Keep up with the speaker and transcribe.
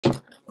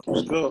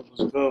What's good?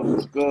 What's good?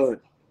 What's good?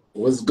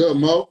 What's good,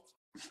 Mo?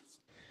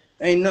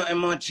 Ain't nothing,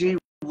 my G.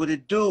 What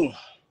it do?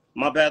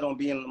 My bad on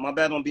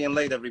being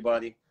late,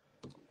 everybody.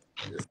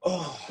 It's,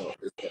 Oh,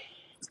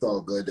 it's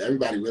all good.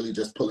 Everybody really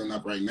just pulling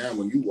up right now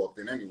when you walked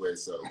in anyway.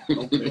 So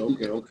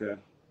okay.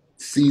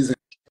 season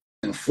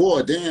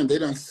 4, damn, they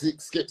done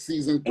skip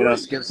season And I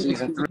 3. skipped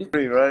season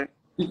 3, right?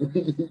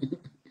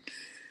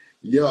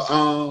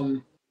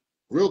 Yo,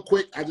 real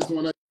quick, I just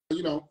want to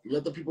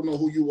let the people know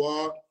who you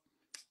are.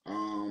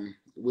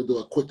 We'll do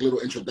a quick little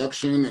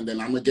introduction, and then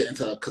I'm gonna get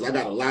into because I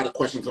got a lot of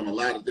questions from a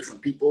lot of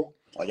different people.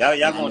 Oh, y'all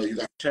And I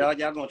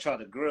know gonna try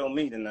to grill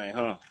me tonight,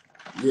 huh?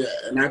 Yeah,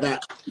 and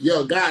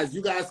guys,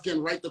 you guys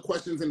can write the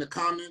questions in the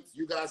comments.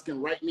 You guys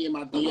can write me in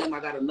my DM. I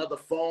got another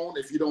phone.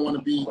 If you don't want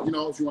to be,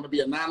 if you want to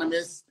be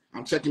anonymous,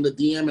 I'm checking the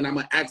DM and I'm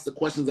going to ask the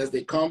questions as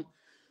they come.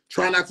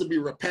 Try not to be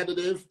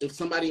repetitive. If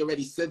somebody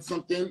already said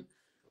something,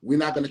 we're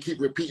not going to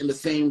keep repeating the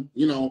same,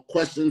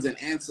 questions and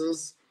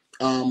answers.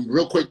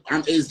 Real quick,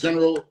 I'm Ace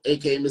General,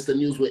 aka Mr.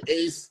 News with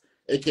Ace,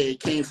 aka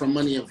Kane from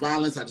Money and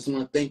Violence. I just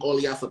want to thank all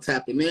of y'all for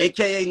tapping in.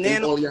 AKA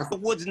Nano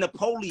Woods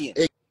Napoleon.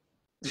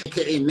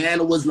 AKA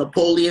Nana was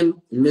Napoleon,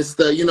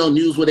 Mr.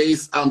 News with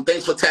Ace.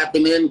 Thanks for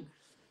tapping in.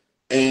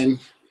 And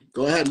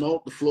go ahead,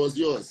 Mo. The floor is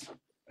yours.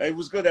 Hey,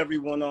 what's good,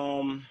 everyone?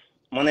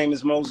 My name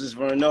is Moses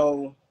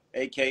Verneau,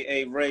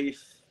 AKA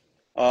Rafe.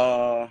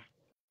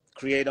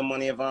 Creator,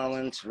 Money and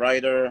Violence,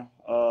 writer,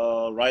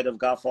 writer of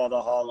Godfather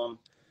Harlem,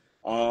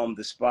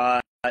 The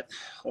Spot,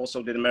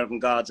 also did American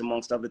Gods,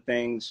 amongst other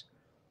things.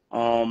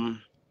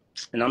 And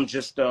I'm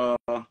just a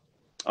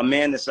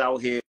man that's out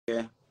here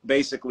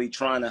basically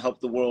trying to help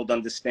the world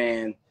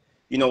understand,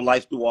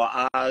 life through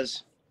our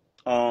eyes,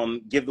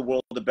 give the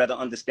world a better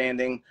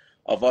understanding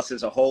of us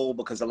as a whole,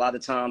 because a lot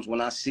of times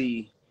when I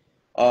see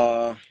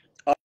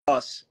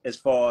us as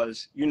far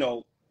as,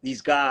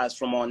 these guys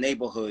from our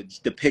neighborhoods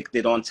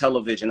depicted on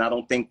television, I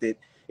don't think that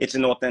it's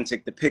an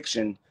authentic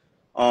depiction.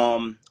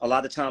 A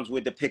lot of times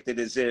we're depicted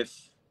as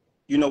if,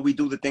 we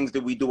do the things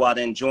that we do out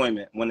of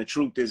enjoyment, when the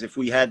truth is, if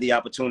we had the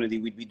opportunity,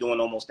 we'd be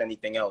doing almost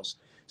anything else.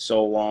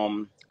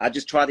 So I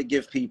just try to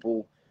give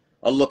people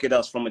a look at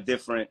us from a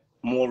different,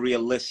 more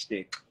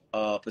realistic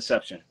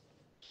perception.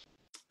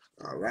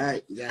 All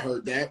right. Yeah, I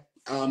heard that.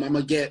 I'm going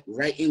to get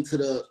right into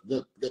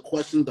the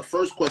question. The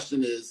first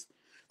question is,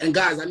 and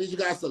guys, I need you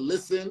guys to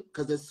listen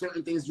because there's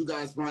certain things you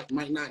guys might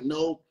not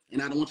know, and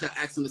I don't want you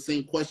asking the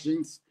same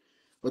questions.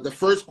 But the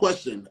first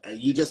question,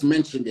 you just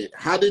mentioned it.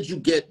 How did you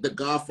get the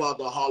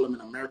Godfather of Harlem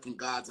and American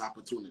Gods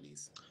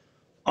opportunities?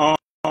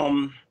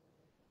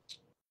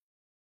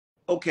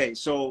 Okay,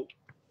 so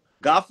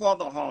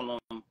Godfather Harlem,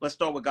 let's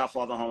start with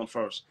Godfather Harlem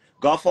first.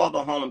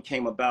 Godfather Harlem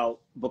came about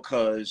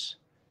because,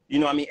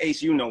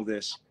 Ace, you know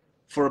this.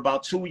 For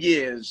about 2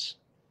 years,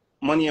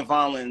 Money and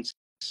Violence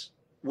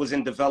was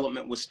in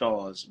development with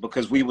Stars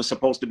because we were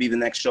supposed to be the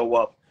next show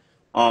up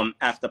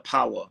after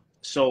Power.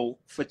 So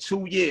for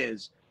 2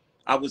 years,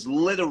 I was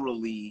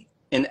literally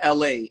in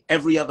LA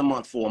every other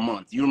month for a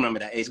month. You remember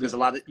that, Ace, because a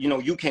lot of,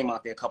 you came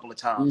out there a couple of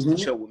times to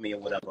chill with me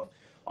or whatever.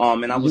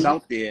 And I was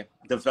out there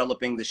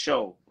developing the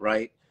show,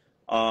 right?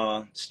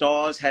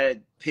 Stars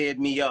had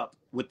paired me up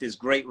with this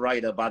great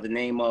writer by the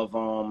name of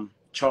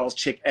Charles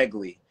Chick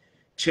Egley.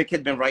 Chick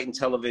had been writing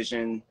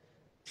television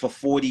for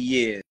 40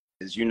 years,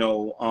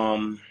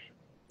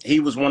 he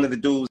was one of the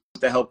dudes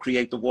that helped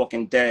create The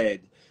Walking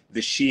Dead,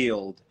 The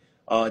Shield,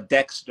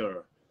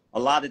 Dexter, a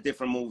lot of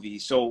different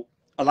movies. So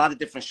a lot of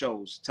different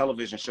shows,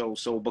 television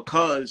shows. So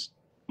because,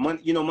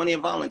 Money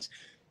and Violence,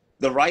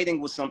 the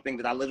writing was something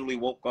that I literally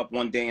woke up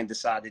one day and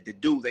decided to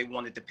do. They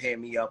wanted to pair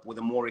me up with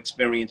a more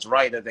experienced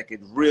writer that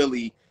could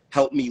really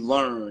help me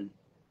learn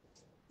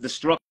the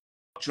structure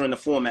and the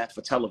format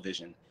for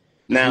television.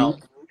 Now,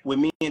 with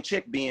me and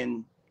Chick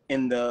being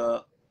in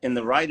the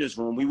writer's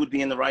room, we would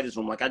be in the writer's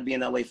room. Like I'd be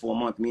in LA for a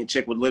month. Me and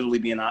Chick would literally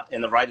be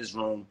in the writer's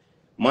room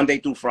Monday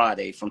through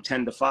Friday from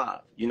 10 to 5.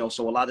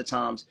 So a lot of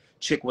times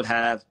Chick would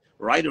have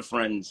writer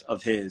friends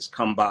of his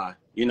come by.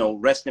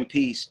 Rest in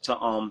peace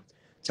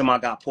to my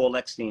guy Paul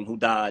Eckstein, who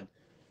died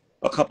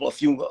a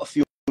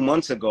few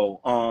months ago.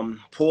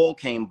 Paul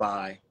came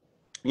by,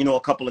 a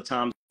couple of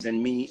times,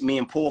 and me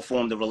and Paul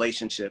formed a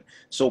relationship.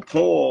 So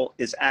Paul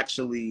is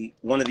actually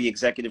one of the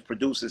executive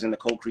producers and the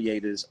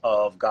co-creators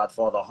of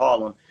Godfather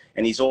Harlem,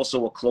 and he's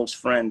also a close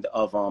friend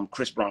of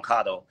Chris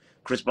Brancato.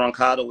 Chris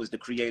Brancato is the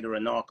creator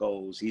of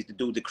Narcos. He's the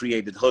dude that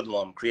created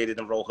Hoodlum, created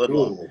and wrote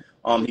Hoodlum.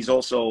 He's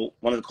also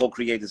one of the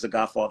co-creators of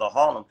Godfather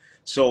Harlem.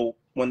 So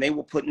when they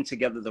were putting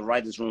together the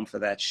writer's room for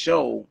that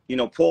show,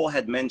 Paul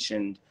had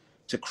mentioned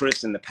to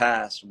Chris in the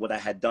past what I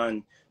had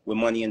done with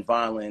Money and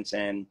Violence,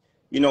 and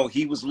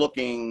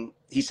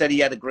he said he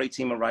had a great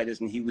team of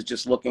writers, and he was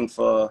just looking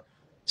for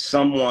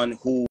someone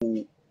who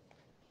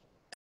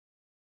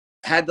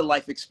had the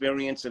life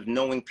experience of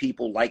knowing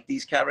people like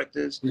these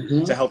characters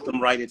to help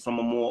them write it from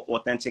a more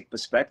authentic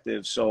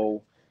perspective.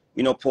 So,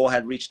 Paul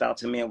had reached out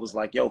to me and was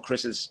like, yo,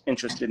 Chris is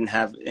interested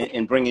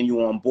in bringing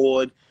you on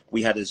board.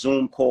 We had a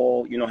Zoom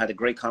call, had a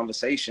great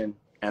conversation,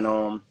 and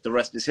the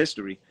rest is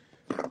history.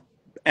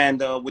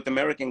 And with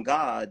American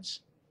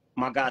Gods,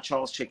 my guy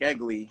Charles Chick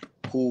Egley,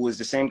 who is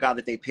the same guy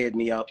that they paired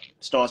me up,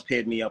 Stars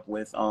paired me up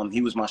with.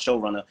 He was my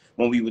showrunner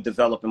when we were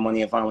developing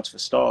Money and Violence for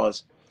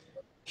Stars.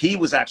 He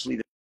was actually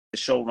the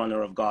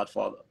showrunner of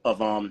Godfather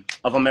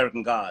of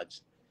American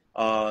Gods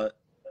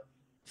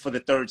for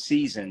the 3rd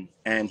season,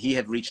 and he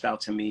had reached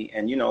out to me,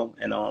 and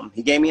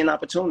he gave me an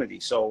opportunity.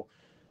 So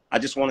I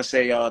just want to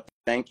say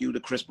thank you to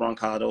Chris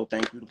Brancato,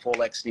 thank you to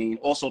Paul Eckstein,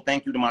 also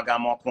thank you to my guy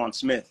Marquand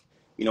Smith.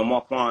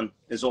 Marquand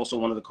is also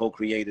one of the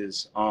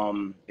co-creators.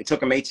 It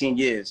took him 18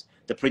 years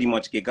to pretty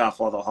much get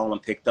Godfather of Harlem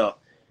picked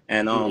up.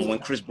 And when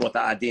Chris brought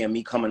the idea of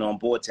me coming on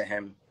board to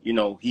him,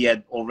 he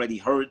had already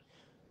heard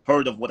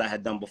of what I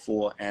had done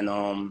before.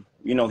 And,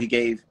 he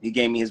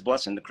gave me his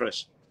blessing to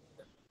Chris.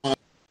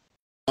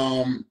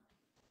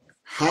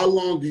 How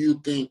long do you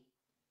think,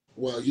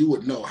 well, you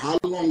would know, how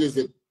long is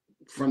it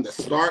from the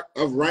start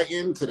of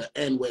writing to the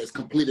end where it's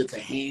completed to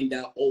hand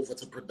out over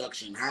to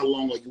production? How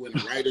long are you in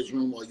the writer's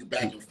room? Are you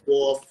back and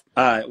forth?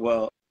 All right,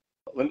 well,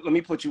 let me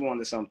put you on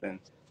to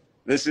something.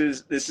 This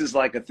is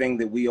like a thing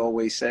that we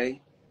always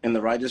say in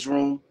the writer's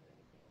room.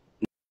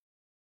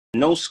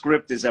 No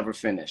script is ever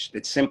finished.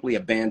 It's simply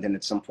abandoned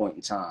at some point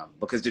in time.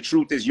 Because the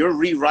truth is you're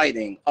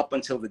rewriting up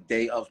until the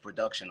day of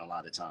production a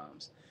lot of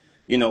times.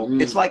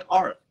 It's like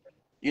art.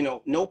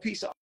 No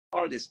piece of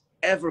art is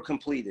ever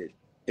completed.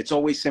 It's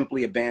always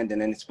simply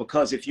abandoned. And it's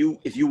because if you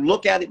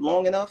look at it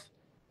long enough,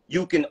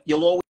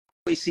 you'll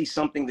always see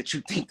something that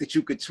you think that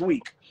you could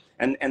tweak.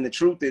 And the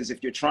truth is,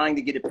 if you're trying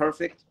to get it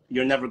perfect,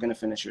 you're never going to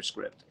finish your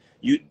script.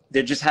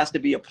 There just has to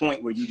be a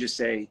point where you just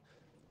say,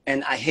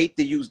 and I hate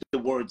to use the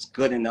words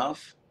good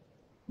enough,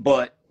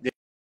 but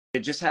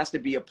there just has to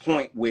be a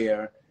point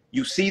where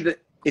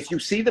if you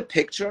see the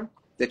picture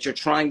that you're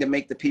trying to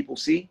make the people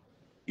see,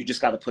 you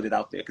just got to put it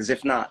out there. Because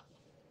if not,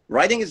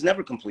 writing is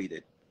never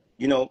completed.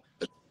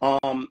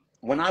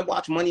 When I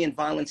watch Money and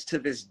Violence to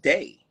this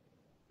day,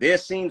 there are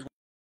scenes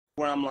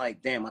where I'm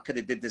like, damn, I could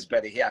have did this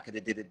better here. I could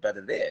have did it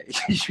better there.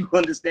 You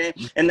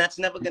understand? And that's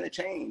never going to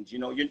change.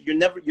 You're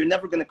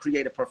never going to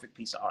create a perfect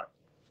piece of art.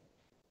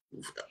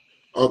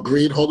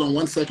 Agreed. Hold on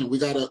one second. We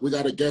got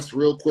a guest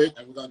real quick,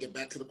 and we're gonna get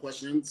back to the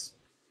questions.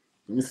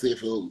 Let me see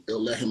if it'll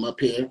let him up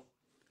here.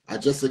 I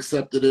just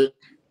accepted it.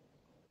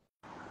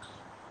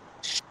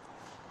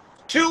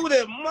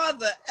 Shooter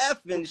mother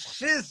effing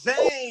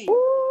Shazam.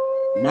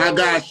 My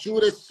guy,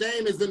 Shooter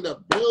Shame is in the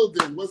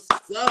building. What's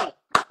up?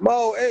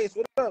 Moise,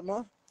 what up,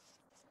 man?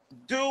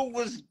 Dude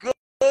was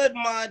good,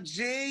 my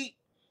G.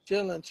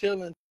 Chilling.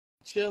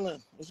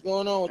 What's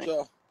going on with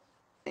y'all?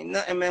 Ain't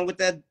nothing, man. With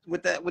that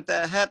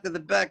hat to the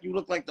back, you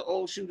look like the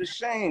old Shooter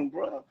Shane,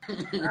 bro.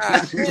 I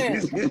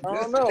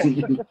don't know.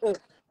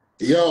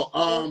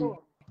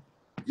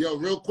 Yo,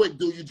 real quick,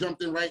 dude, you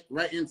jumped in right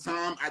in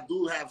time. I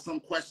do have some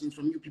questions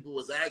from you. People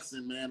was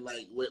asking, man,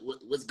 like,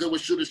 what's good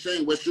with Shooter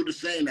Shane? Where's Shooter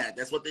Shane at?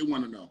 That's what they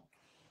want to know.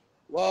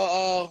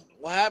 Well,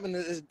 what happened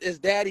is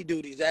daddy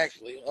duties,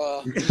 actually.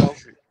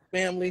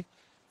 Family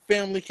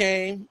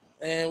came,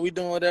 and we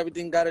doing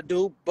everything got to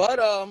do. But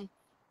I'm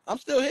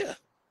still here.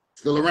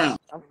 Still around.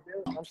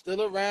 I'm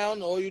still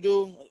around. All you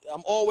do,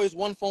 I'm always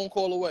one phone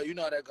call away. You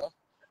know how that go.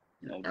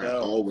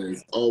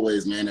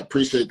 Always, man.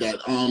 Appreciate that.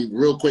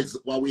 Real quick,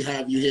 while we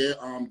have you here,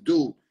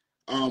 dude,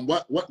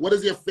 what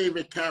is your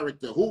favorite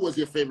character? Who was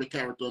your favorite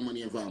character on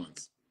Money and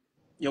Violence?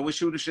 Yo, what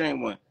Shooter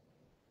Shane went?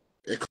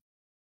 It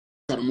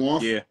cut him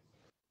off. Yeah.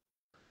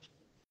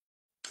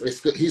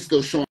 He's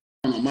still showing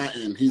on my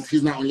end.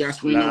 He's not on your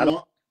screen no more.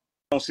 I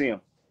don't see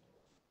him.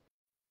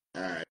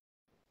 All right.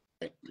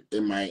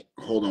 It might.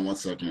 Hold on one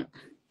second.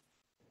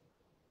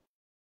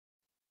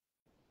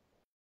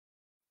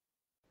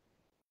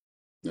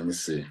 Let me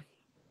see.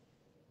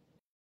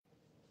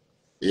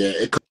 Yeah,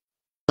 it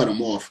cut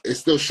him off. It's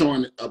still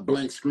showing a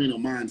blank screen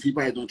on mine. He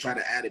probably gonna try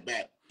to add it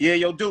back. Yeah,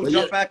 yo, dude,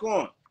 jump back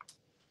on.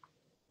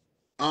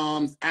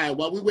 All right,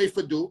 while we wait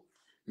for Duke,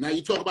 now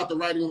you talk about the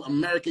writing of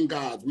American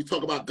Gods. We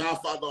talk about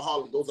Godfather of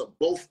Harlem. Those are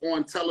both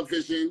on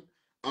television.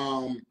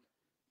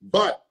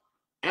 But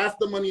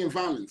after Money and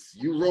Violence,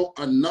 you wrote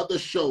another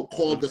show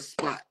called The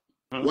Spot.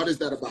 What is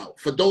that about?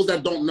 For those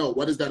that don't know,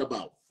 what is that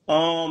about?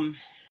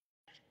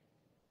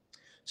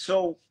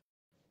 So,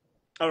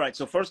 all right.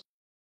 So first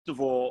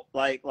of all,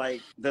 like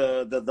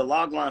the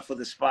log line for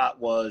The Spot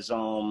was,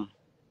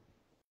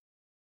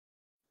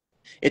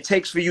 it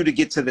takes for you to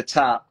get to the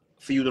top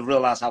for you to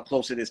realize how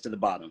close it is to the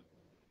bottom,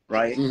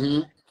 right?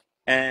 Mm-hmm.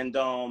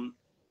 And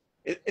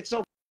it's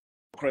so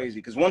crazy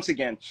because once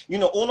again,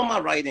 all of my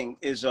writing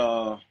is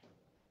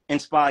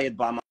inspired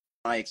by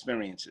my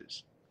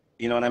experiences.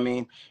 You know what I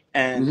mean?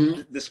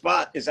 And The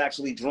Spot is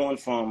actually drawn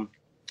from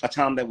a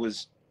time that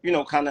was,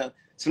 kind of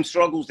some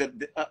struggles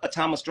a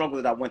time of struggle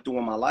that I went through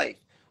in my life.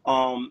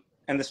 And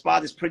The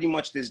Spot is pretty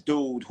much this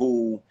dude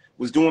who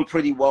was doing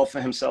pretty well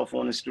for himself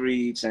on the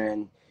streets,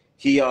 and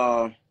he,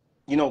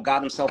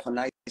 got himself a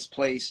nice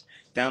place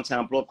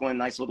downtown Brooklyn,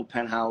 nice little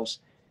penthouse,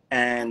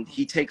 and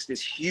he takes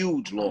this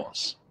huge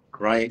loss,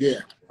 right?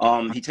 Yeah.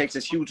 He takes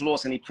this huge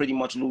loss, and he pretty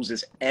much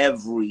loses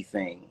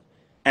everything.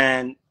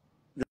 And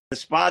the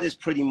Spot is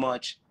pretty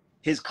much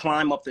his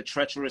climb up the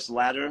treacherous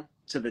ladder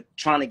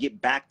trying to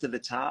get back to the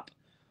top,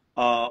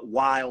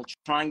 while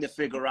trying to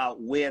figure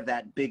out where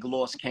that big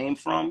loss came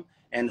from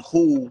and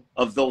who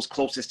of those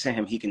closest to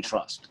him he can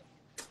trust.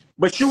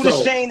 But Shooter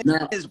Shane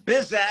is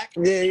Bizak.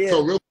 Yeah.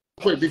 So real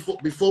quick,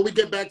 before we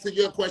get back to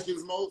your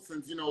questions, Mo,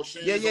 since you know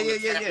Shane is on the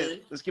tap in.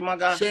 Let's get my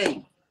guy.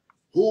 Shane,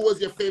 who was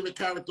your favorite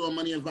character on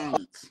Money and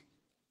Violence?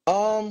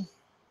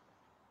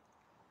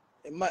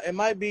 It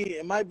might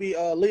be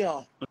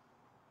Leon.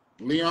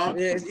 Leon?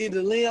 Yeah, it's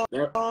either Leon.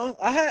 Yep.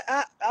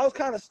 I was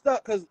kind of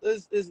stuck because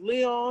it's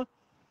Leon,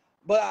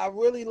 but I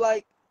really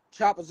like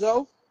Chopper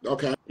Zoe.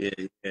 Okay. Yeah.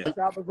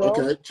 Chopper Zoe.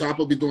 Okay.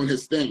 Chopper be doing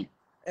his thing.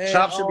 And,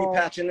 Chop should be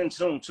patching in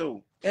soon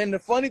too. And the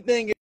funny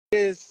thing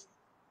is,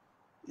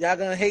 y'all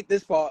gonna hate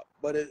this part,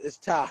 but it's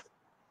Ty.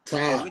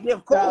 Ty. Yeah,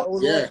 of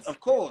course. Yeah. Of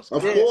course.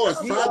 Of course.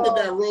 Ty did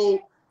that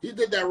role. He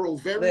did that role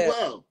very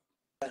well.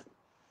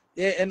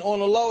 Yeah, and on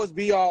the low is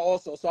BR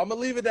also. So I'm gonna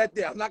leave it at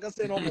there. I'm not gonna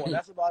say no more.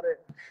 That's about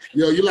it.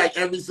 Yo, you like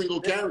every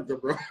single character,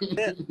 bro.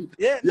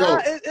 Yeah.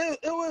 Nah, it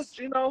was,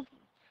 you know,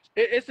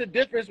 it's a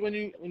difference when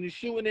you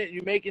shooting it,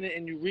 you making it,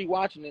 and you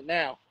rewatching it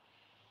now.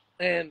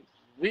 And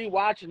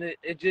rewatching it,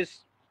 it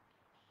just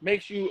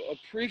makes you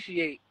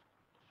appreciate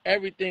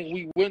everything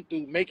we went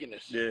through making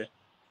this. Yeah.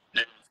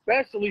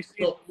 Especially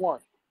season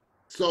one.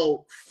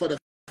 So for the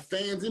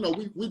fans, you know,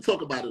 we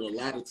talk about it a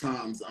lot of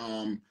times.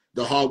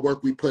 The hard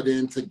work we put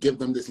in to give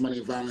them this Money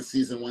and Violence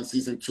season 1,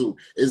 season 2.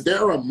 Is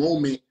there a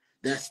moment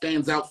that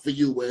stands out for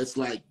you where it's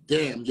like,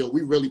 damn, yo,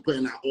 we really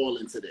putting our all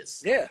into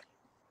this? Yeah.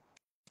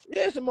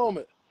 Yeah, it's a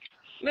moment.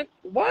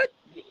 What?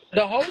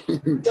 The host?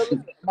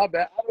 My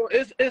bad.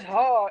 It's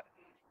hard.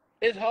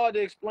 It's hard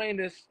to explain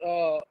this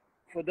for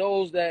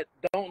those that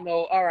don't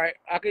know. All right,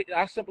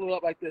 I'll simple it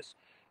up like this.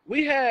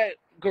 We had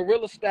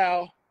guerrilla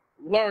style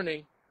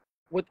learning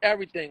with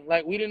everything.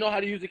 Like, we didn't know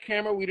how to use the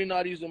camera, we didn't know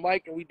how to use the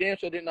mic, and we damn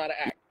sure didn't know how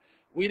to act.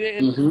 We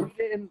didn't.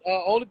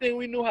 Only thing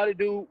we knew how to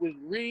do was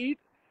read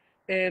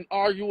and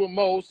argue with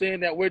Mo,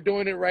 saying that we're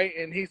doing it right,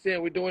 and he's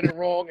saying we're doing it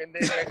wrong, and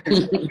then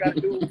we got to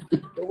do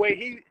the way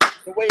he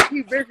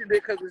visioned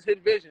it because it's his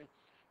vision.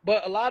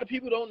 But a lot of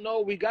people don't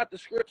know we got the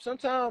script.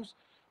 Sometimes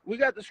we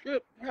got the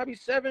script probably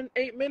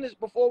 7-8 minutes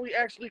before we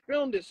actually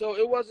filmed it, so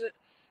it wasn't.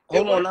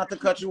 Hold on, not to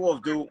cut you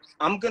off, dude.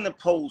 I'm gonna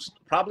post.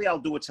 Probably I'll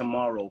do it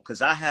tomorrow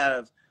because I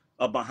have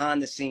a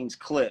behind-the-scenes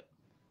clip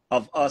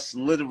of us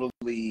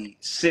literally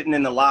sitting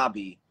in the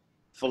lobby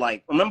for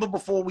like, remember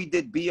before we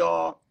did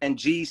BR and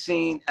G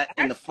scene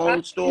in the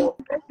phone store?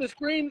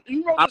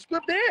 You wrote the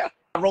script there.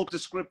 I wrote the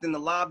script in the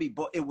lobby,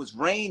 but it was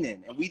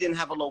raining and we didn't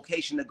have a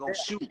location to go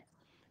shoot.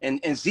 And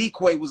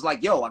Zequay was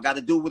like, yo, I got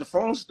to do it with a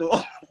phone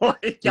store.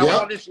 Y'all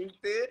want to shoot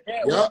there?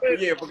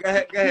 Yeah, but go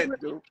ahead,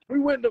 dude. We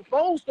went to the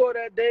phone store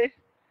that day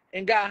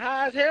and got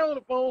high as hell in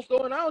the phone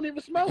store, and I don't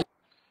even smoke.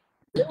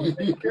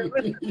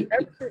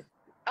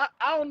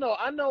 I don't know.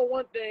 I know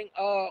one thing.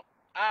 I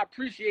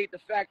appreciate the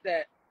fact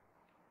that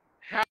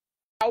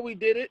how we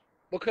did it,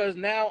 because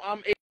now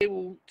I'm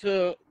able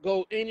to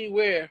go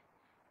anywhere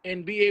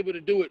and be able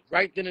to do it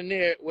right then and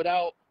there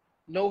without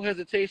no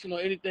hesitation or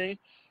anything.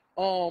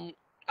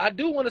 I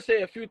do want to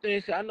say a few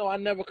things. I know I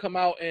never come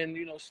out and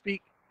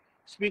speak.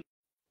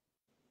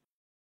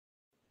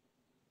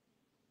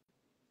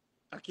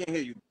 I can't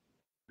hear you,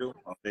 dude.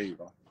 Oh, there you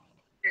go.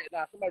 Yeah,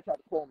 nah, somebody tried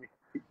to call me.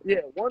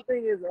 Yeah, one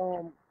thing is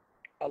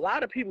a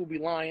lot of people be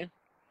lying.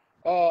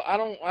 I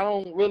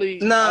don't really.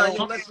 Nah,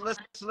 let's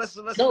listen. Let's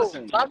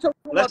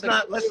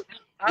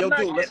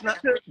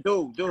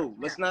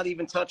not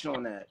even touch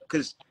on that,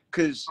 because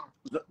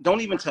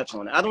don't even touch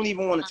on it. I don't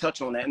even want to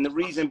touch on that, and the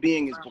reason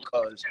being is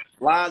because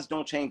lies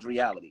don't change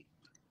reality.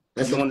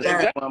 That's you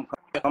understand where I'm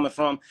coming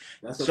from?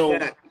 That's so a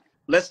fact.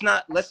 let's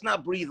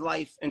not breathe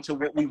life into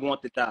what we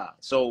want to die.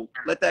 So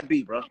let that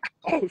be, bro.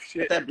 Oh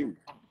shit. Let that be.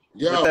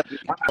 Yo.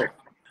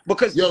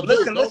 Because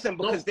listen,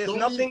 because there's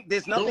nothing.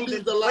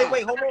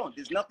 Wait, hold on.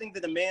 There's nothing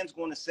that a man's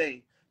going to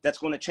say that's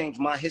going to change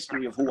my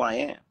history of who I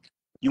am.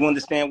 You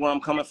understand where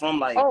I'm coming from?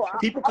 Like,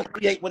 people can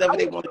create whatever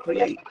they want to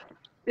create.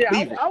 Yeah,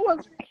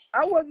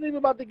 I wasn't even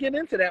about to get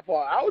into that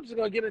part. I was just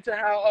gonna get into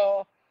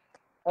how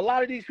a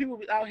lot of these people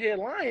out here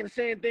lying,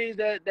 saying things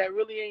that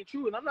really ain't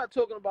true. And I'm not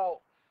talking about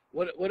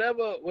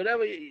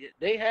whatever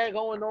they had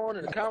going on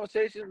in the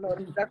conversation. No,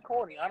 that's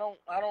corny. I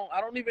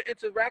don't even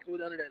interact with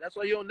none of that. That's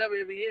why you'll never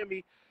ever hear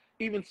me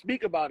even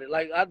speak about it.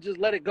 Like, I just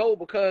let it go,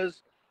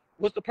 because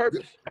what's the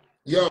purpose?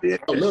 Yo,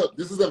 look,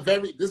 this is a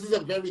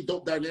very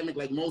dope dynamic.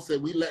 Like Mo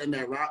said, we letting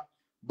that rock.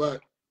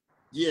 But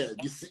yeah,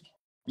 you see,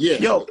 yeah.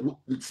 Yo,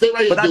 stay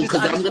right here, but dude,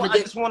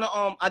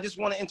 I just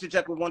want to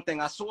interject with one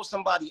thing. I saw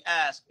somebody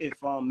ask if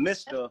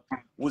Mr.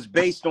 was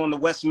based on the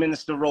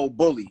Westminster Road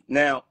bully.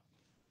 Now,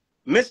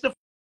 Mr.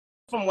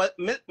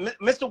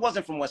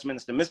 wasn't from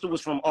Westminster. Mr. was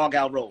from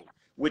Argyle Road,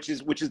 which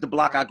is the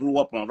block I grew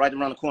up on, right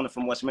around the corner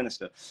from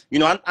Westminster.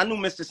 I knew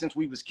Mr. since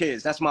we was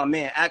kids. That's my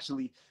man.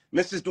 Actually,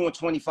 Mr.'s doing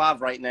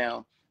 25 right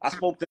now. I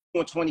spoke to him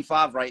doing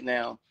 25 right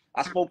now.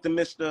 I spoke to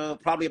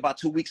Mr. probably about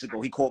 2 weeks ago.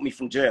 He called me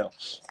from jail.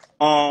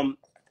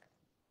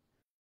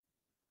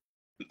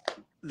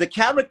 The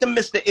character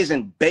Mr.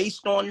 isn't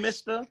based on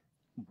Mr.,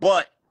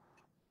 but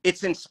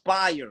it's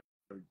inspired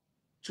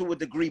to a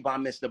degree by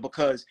Mister,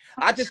 because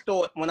I just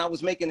thought when I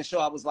was making the show,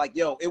 I was like,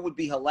 yo, it would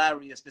be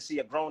hilarious to see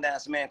a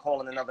grown-ass man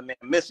calling another man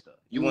Mister.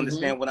 You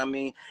understand what I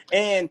mean?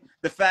 And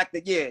the fact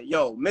that, yeah,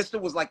 yo, Mister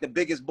was like the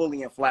biggest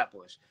bully in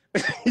Flatbush.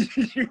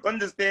 You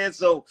understand?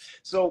 So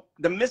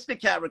the Mister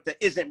character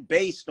isn't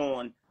based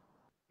on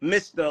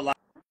Mister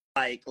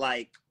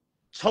like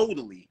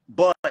totally,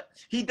 but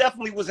he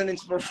definitely was an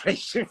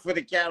inspiration for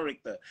the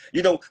character,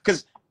 you know,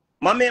 because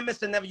my man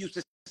Mister never used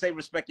to say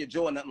respect your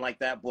jaw or nothing like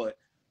that, but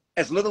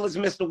as little as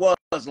Mister was,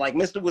 like,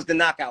 Mister was the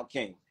knockout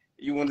king.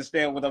 You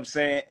understand what I'm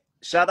saying?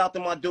 Shout out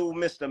to my dude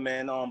Mister,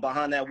 man,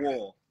 behind that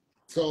wall.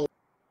 So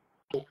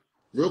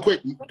real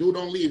quick, dude,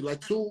 don't leave.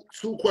 Like two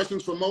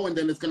questions for Mo, and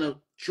then it's gonna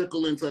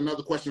trickle into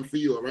another question for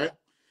you, all right?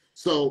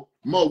 So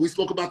Mo, we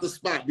spoke about the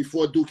spot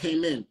before dude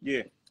came in.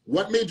 Yeah.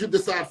 What made you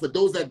decide, for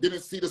those that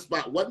didn't see the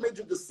spot, what made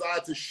you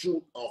decide to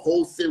shoot a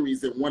whole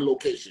series in one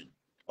location?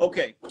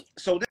 Okay,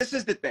 so this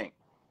is the thing.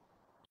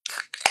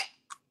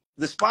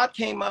 The spot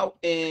came out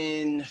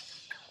in,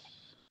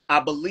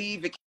 I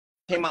believe it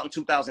came out in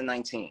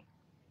 2019,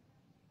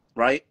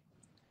 right?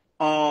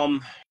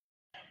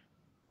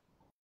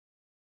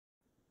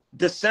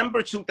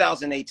 December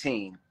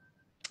 2018,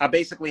 I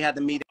basically had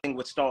the meeting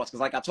with Stars, because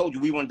like I told you,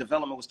 we were in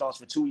development with Stars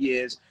for 2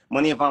 years.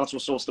 Money and Violence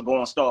was supposed to go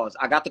on Stars.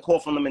 I got the call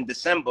from them in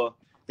December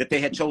that they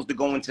had chose to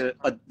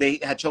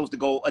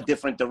go a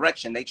different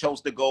direction. They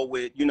chose to go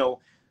with, you know,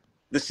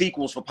 the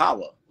sequels for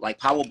Power, like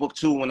Power Book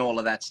 2 and all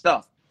of that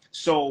stuff.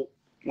 So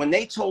when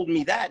they told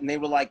me that, and they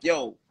were like,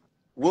 yo,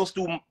 we'll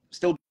still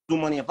do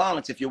Money and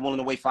Violence if you're willing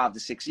to wait 5 to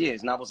 6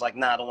 years. And I was like,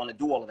 nah, I don't want to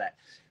do all of that.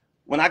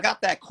 When I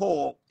got that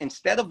call,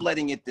 instead of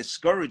letting it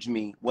discourage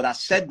me, what I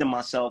said to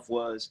myself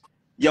was,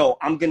 yo,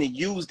 I'm going to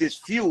use this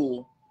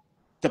fuel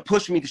to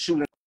push me to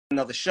shoot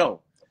another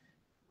show.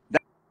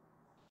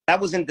 That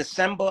was in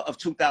December of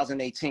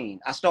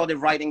 2018. I started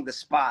writing the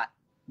spot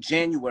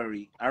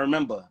January. I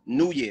remember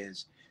New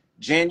Year's,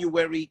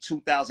 January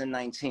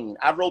 2019.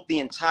 I wrote the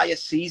entire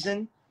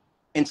season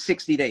in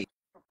 60 days.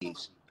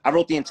 I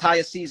wrote the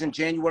entire season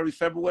January,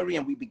 February,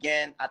 and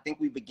I think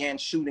we began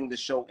shooting the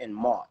show in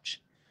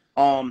March.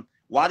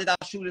 Why did I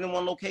shoot it in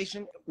one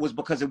location? It was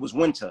because it was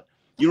winter.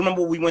 You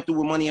remember what we went through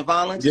with Money and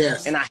Violence?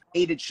 Yes. And I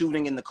hated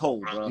shooting in the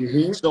cold, bro.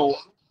 So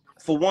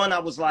for one, I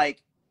was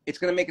like, it's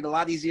going to make it a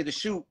lot easier to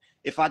shoot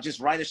if I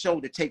just write a show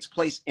that takes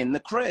place in the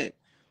crib.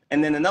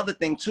 And then another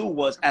thing too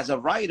was, as a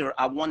writer,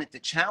 I wanted to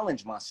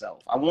challenge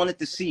myself. I wanted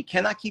to see,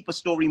 can I keep a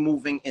story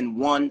moving in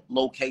one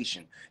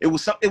location? It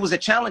was a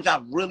challenge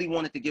I really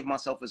wanted to give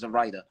myself as a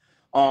writer.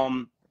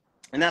 And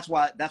that's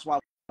why I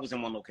was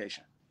in one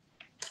location.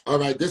 All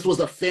right, this was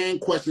a fan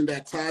question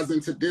that ties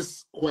into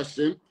this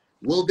question.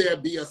 Will there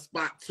be a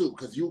spot 2?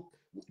 Because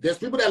there's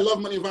people that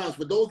love Money and Violence.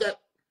 For those that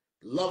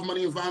love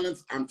Money and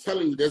Violence, I'm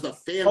telling you, there's a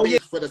fan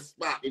base for the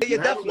spot. If you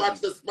haven't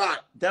watched the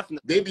spot,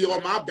 they be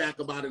on my back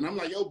about it. And I'm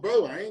like, yo,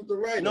 bro, I ain't the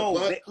writer.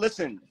 No,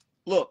 listen,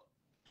 look,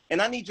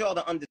 and I need y'all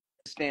to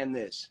understand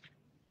this.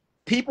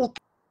 People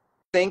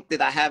think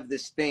that I have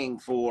this thing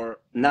for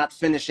not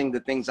finishing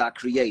the things I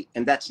create,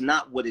 and that's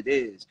not what it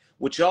is.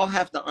 What y'all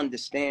have to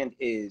understand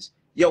is,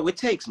 yo, it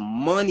takes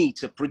money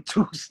to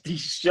produce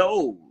these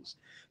shows.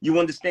 You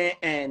understand?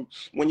 And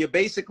when you're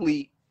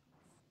basically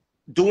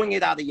doing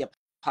it out of your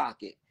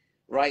pocket,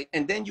 right?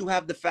 And then you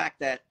have the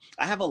fact that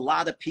I have a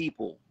lot of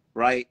people,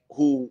 right,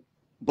 who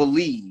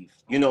believe,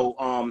 you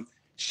know,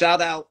 shout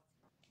out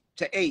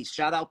to Ace,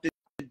 shout out to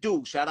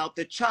Duke, shout out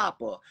to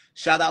Chopper,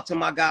 shout out to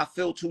my guy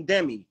Phil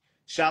Tudemi,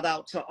 shout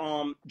out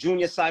to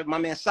Junior Cyrus, my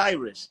man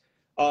Cyrus,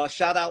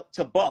 shout out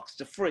to Bucks,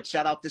 to Fritz,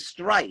 shout out to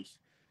Strife,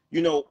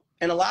 you know,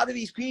 and a lot of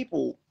these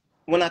people,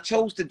 when I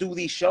chose to do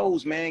these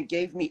shows, man,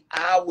 gave me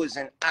hours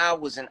and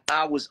hours and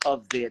hours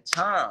of their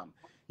time.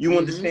 You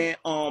understand?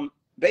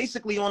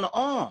 Basically on the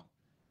arm.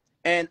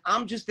 And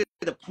I'm just at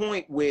a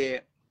point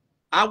where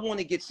I want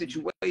to get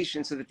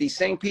situations so that these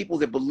same people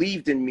that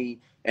believed in me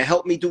and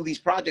helped me do these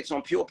projects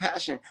on pure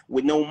passion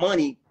with no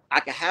money, I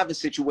could have a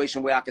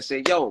situation where I could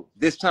say, yo,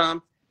 this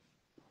time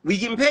we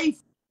getting paid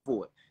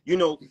for it. You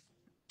know,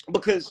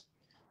 because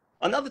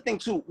another thing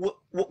too,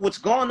 what's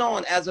gone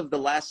on as of the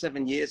last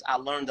 7 years, I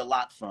learned a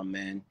lot from,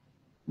 man.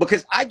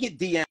 Because I get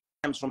DMs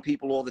from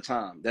people all the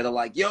time that are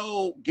like,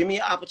 yo, give me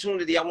an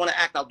opportunity. I want to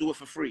act. I'll do it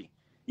for free.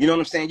 You know what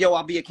I'm saying? Yo,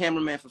 I'll be a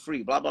cameraman for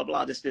free, blah, blah,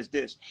 blah,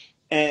 this.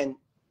 And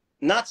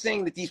not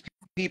saying that these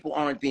people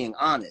aren't being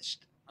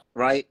honest,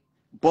 right?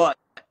 But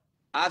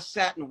I've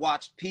sat and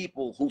watched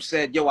people who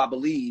said, yo, I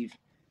believe,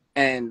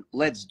 and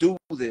let's do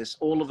this.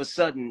 All of a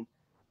sudden,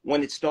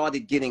 when it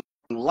started getting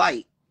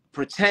light,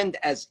 pretend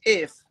as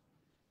if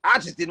I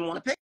just didn't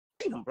want to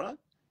pay them, bro,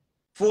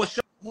 for a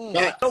show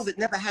that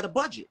never had a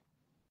budget.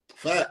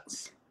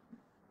 Facts.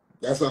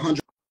 That's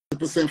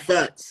 100%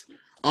 facts.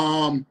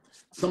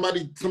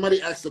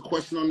 Somebody asked a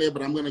question on there,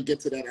 but I'm gonna get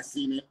to that. I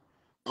seen it.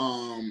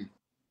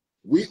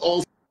 We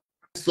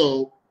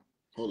also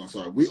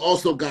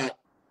got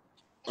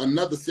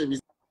another series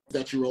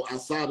that you wrote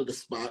outside of the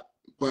spot,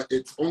 but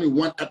it's only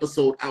one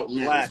episode out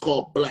now. Black. It's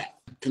called Black.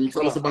 Can you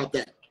tell us about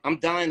that? I'm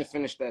dying to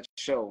finish that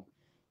show.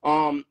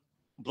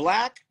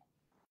 Black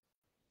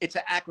it's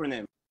an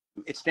acronym.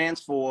 It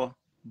stands for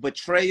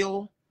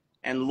betrayal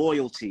and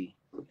loyalty,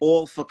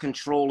 all for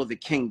control of the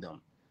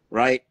kingdom,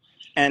 right?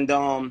 And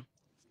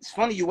it's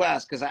funny you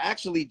ask, because I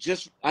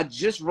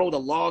just wrote a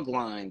log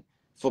line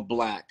for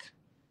Black.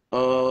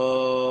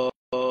 Hold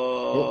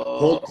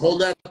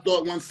that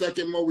thought 1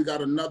 second, Mo. We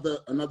got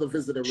another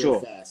visitor real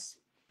fast.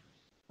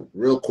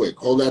 Real quick.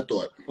 Hold that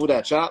thought. Who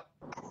that, Chop?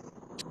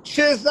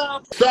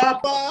 Chizop.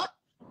 Chop.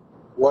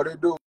 What it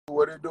do?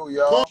 What it do,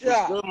 y'all?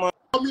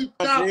 Call me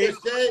Chopper,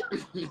 Shay.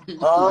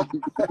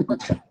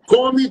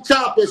 Call me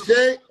Chopper,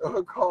 Shay.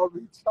 Call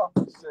me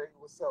Chopper, Shay.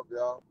 What's up,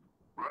 y'all?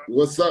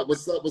 What's up?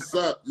 What's up? What's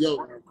up? Yo,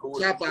 Cool.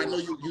 Chopper, I know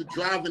you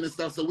driving and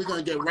stuff, so we're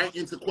gonna get right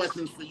into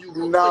questions for you.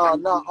 Nah,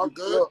 I'm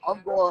good.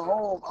 I'm going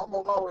home. I'm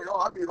on my way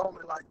home. I'll be home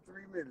in like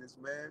 3 minutes,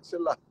 man.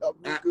 Chill out. I'll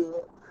be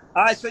good.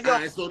 All right, so yo,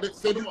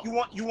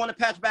 you want to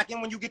patch back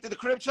in when you get to the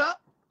crib, Chop?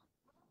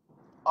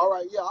 All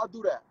right, yeah, I'll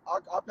do that.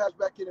 I'll patch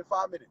back in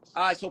 5 minutes.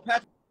 All right, so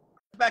patch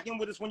back in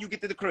with us when you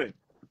get to the crib.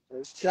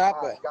 It's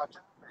Chopper. Right, gotcha.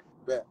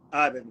 Bet. All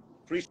right, baby.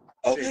 Appreciate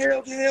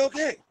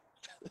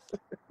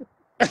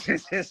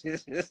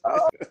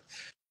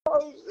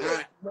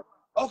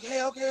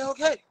Okay.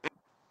 Okay.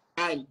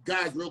 All right,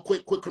 guys, real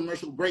quick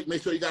commercial break.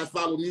 Make sure you guys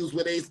follow News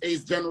with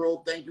Ace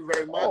General. Thank you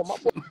very much. Oh, my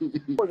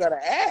boy got an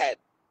ad.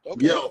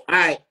 Okay. Yo, all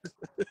right.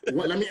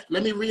 Well,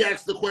 let me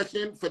re-ask the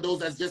question for those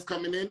that's just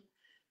coming in.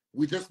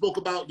 We just spoke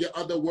about your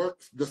other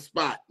work, The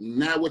Spot.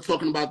 Now we're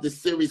talking about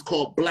this series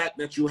called Black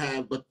that you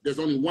have, but there's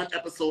only one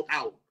episode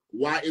out.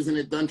 Why isn't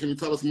it done? Can you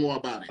tell us more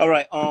about it? All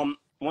right.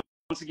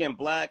 Once again,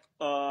 Black.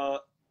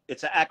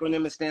 It's an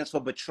acronym. It stands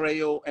for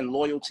betrayal and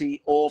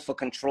loyalty, all for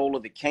control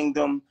of the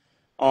kingdom.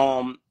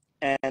 What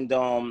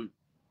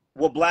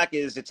Black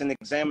is, it's an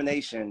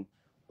examination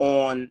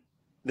on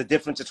the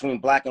difference between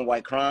black and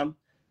white crime.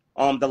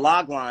 The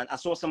log line, I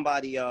saw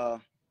somebody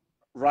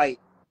write,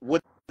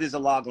 what is a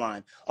log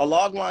line? A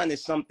log line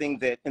is something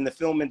that in the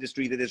film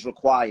industry that is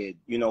required.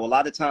 You know, a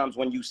lot of times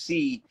when you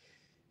see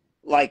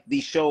like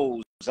these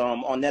shows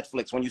on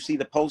Netflix, when you see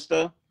the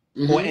poster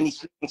or any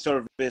streaming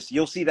service,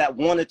 you'll see that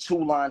 1 or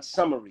 2 line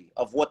summary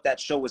of what that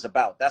show is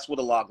about. That's what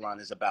a log line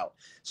is about.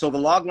 So the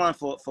log line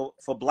for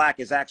Black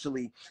is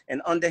actually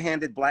an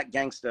underhanded black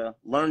gangster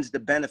learns the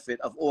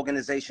benefit of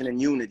organization and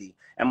unity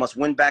and must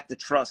win back the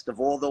trust of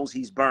all those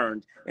he's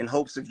burned in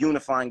hopes of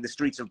unifying the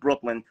streets of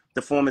Brooklyn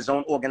to form his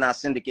own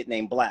organized syndicate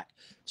named Black.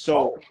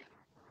 So,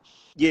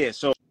 yeah,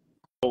 so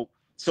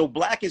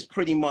Black is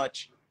pretty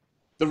much,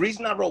 the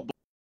reason I wrote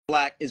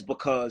Black is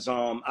because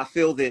I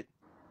feel that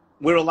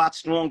we're a lot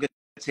stronger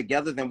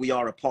together than we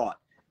are apart.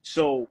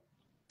 So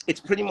it's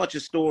pretty much a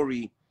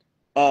story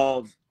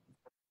of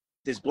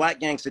this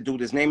black gangster dude.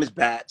 His name is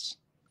Bats.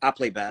 I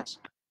play Bats.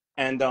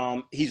 And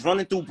he's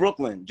running through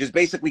Brooklyn, just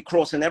basically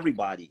crossing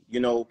everybody. You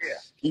know,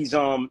 he's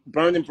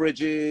burning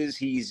bridges.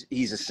 He's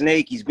a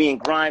snake. He's being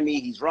grimy.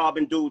 He's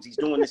robbing dudes. He's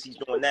doing this. He's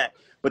doing that.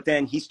 But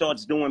then he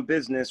starts doing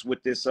business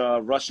with this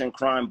Russian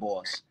crime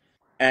boss.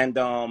 And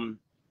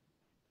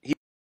he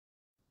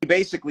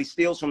basically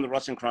steals from the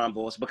Russian crime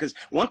boss, because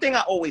one thing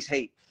I always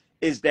hate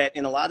is that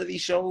in a lot of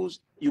these shows,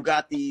 you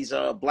got these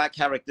black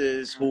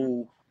characters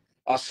who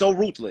are so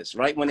ruthless,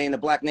 right, when they're in the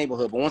black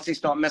neighborhood. But once they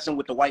start messing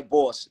with the white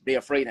boss, they're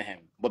afraid of him.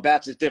 But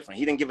Bats is different.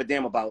 He didn't give a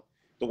damn about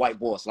the white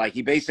boss. Like,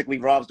 he basically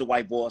robs the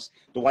white boss.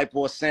 The white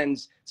boss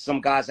sends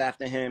some guys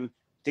after him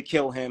to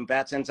kill him.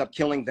 Bats ends up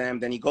killing them.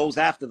 Then he goes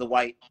after the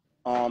white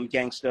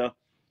gangster.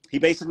 He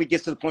basically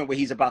gets to the point where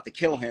he's about to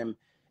kill him.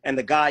 And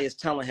the guy is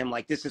telling him,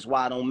 like, this is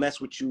why I don't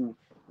mess with you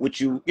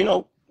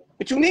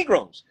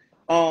Negroes.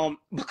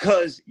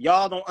 Because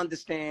y'all don't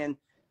understand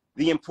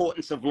the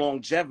importance of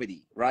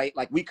longevity, right?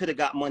 Like, we could have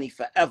got money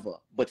forever,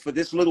 but for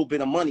this little bit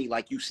of money,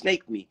 like, you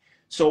snaked me.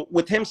 So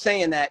with him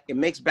saying that, it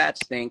makes Bats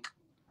think.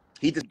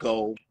 He just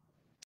go,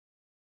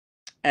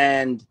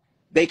 and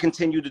they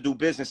continue to do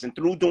business. And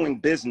through doing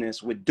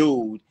business with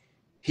dude,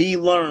 he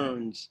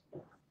learns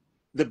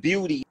the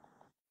beauty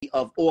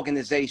of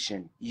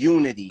organization,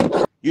 unity,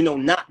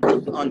 not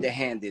being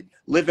underhanded,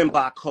 living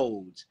by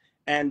codes.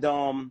 And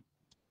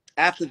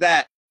after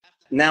that,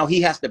 now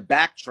he has to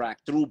backtrack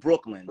through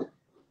Brooklyn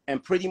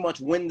and pretty much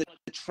win the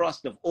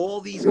trust of all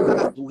these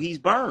guys who he's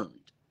burned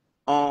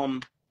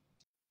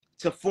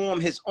to form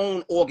his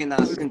own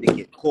organized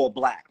syndicate called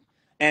Black.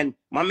 And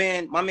my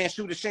man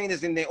Shooter Shane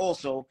is in there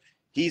also.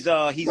 He's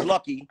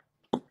lucky,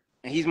 and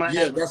he's my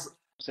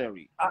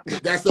adversary.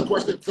 That's the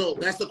question. So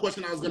that's the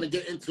question I was gonna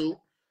get into.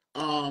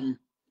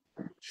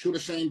 Shooter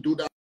Shane,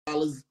 $2.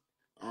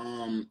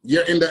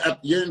 You're in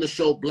the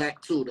show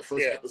Black too, the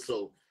first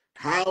episode.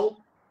 How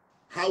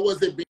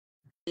was it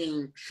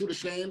being Shooter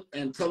Shane,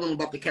 and tell them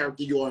about the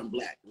character you are in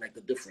Black, like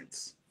the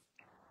difference?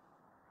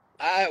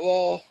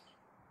 Well,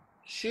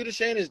 Shooter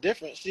Shane is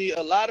different. See,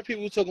 a lot of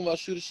people talking about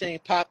Shooter Shane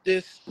pop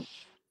this,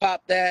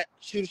 pop that,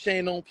 Shooter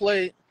Shane don't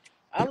play.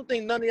 I don't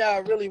think none of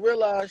y'all really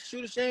realize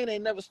Shooter Shane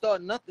ain't never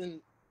started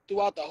nothing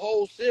throughout the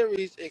whole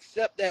series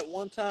except that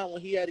one time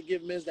when he had to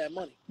give Miz that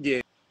money.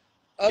 Yeah.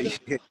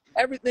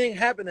 Everything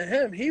happened to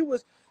him.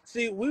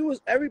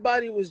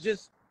 Everybody was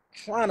just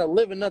trying to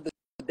live another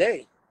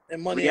day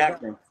and money.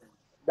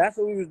 That's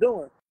what we was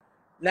doing.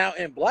 Now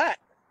in Black,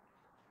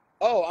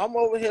 oh, I'm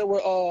over here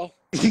with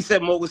He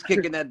said Mo was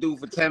kicking that dude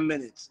for 10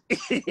 minutes.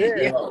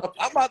 yeah. Yo,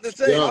 I'm about to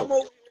say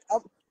yo,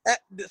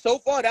 so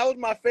far that was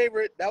my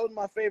favorite. That was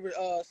my favorite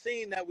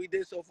scene that we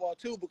did so far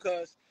too,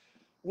 because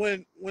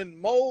when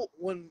Mo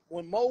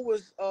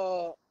was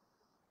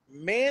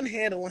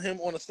manhandling him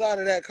on the side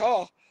of that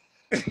car,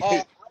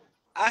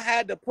 I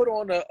had to put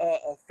on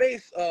a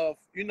face of,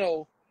 you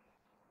know,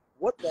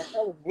 what the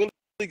hell is really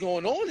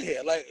going on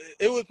here? Like,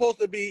 it was supposed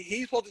to be,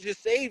 he's supposed to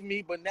just save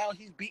me, but now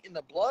he's beating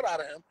the blood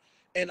out of him,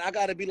 and I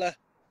got to be like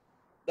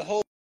the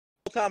whole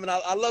time. And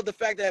I love the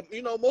fact that,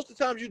 you know, most of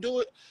the times you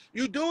do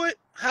it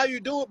how you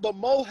do it, but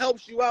Mo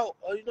helps you out,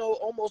 you know,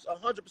 almost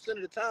 100%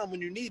 of the time when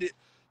you need it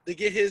to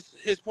get his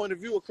point of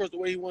view across the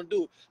way he want to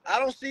do it. I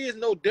don't see it's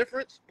no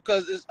difference,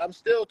 because I'm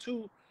still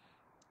too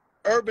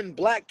urban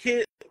black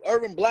dude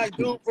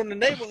from the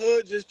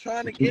neighborhood just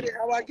trying to get it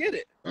how I get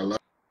it. I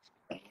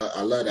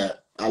love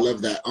that. I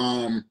love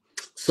that.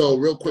 So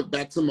real quick,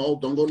 back to Mo.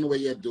 Don't go nowhere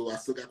yet, dude. I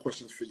still got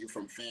questions for you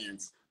from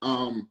fans.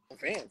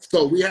 Fans.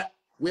 So we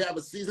have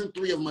a season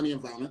 3 of Money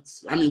and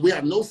Violence. I mean, we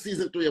have no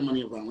season 3 of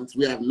Money and Violence.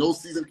 We have no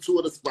season 2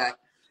 of The Spot,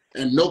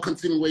 and no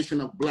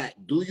continuation of Black.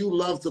 Do you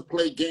love to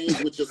play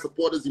games with your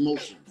supporters'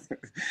 emotions?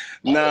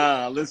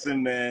 Nah,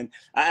 listen, man.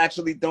 I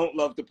actually don't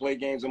love to play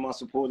games with my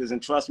supporters,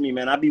 and trust me,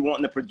 man, I be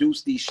wanting to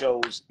produce these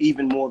shows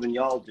even more than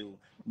y'all do.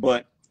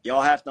 But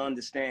y'all have to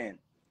understand,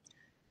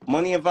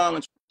 Money and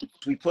Violence,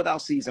 we put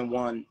out season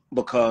 1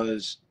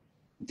 because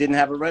didn't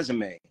have a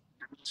resume.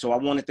 So I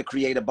wanted to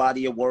create a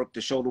body of work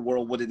to show the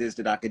world what it is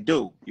that I could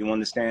do. You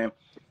understand?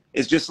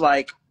 It's just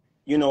like,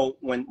 you know,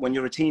 when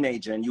you're a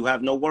teenager and you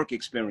have no work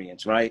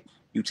experience, right?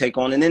 You take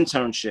on an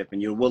internship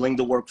and you're willing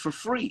to work for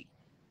free.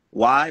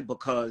 Why?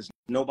 Because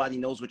nobody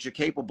knows what you're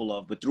capable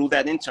of. But through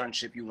that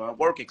internship, you learn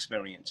work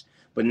experience.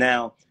 But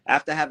now,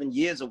 after having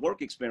years of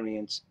work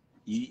experience,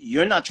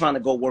 you're not trying to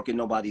go work at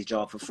nobody's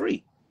job for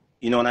free.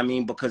 You know what I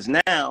mean? Because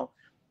now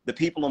the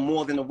people are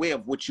more than aware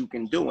of what you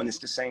can do. And it's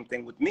the same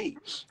thing with me.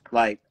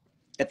 Like,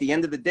 at the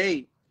end of the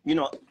day, you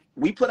know,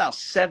 we put out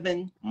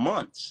 7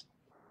 months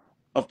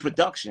of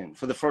production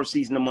for the first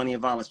season of Money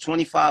and Violence,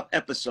 25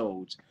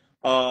 episodes.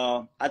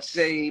 I'd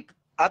say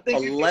I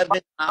think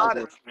 11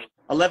 hours.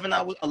 11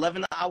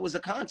 hours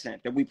of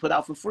content that we put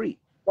out for free.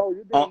 No,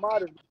 you're being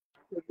modest,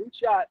 because we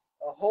shot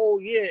a whole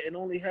year and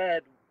only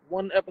had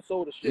 1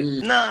 episode of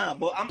shit. Nah,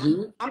 but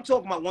I'm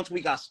talking about once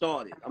we got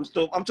started. I'm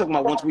talking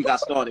about once we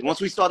got started.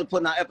 Once we started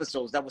putting out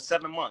episodes, that was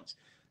 7 months.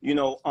 You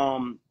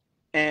know,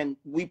 and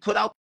we put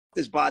out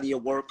this body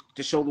of work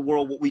to show the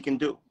world what we can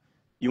do.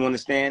 You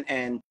understand?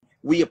 And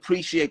we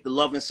appreciate the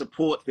love and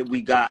support that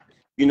we got,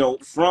 you know,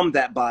 from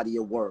that body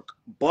of work.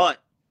 But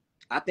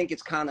I think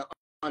it's kind of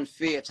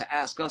unfair to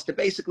ask us to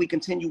basically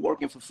continue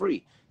working for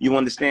free. You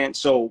understand?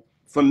 So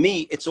for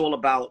me, it's all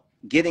about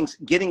getting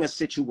a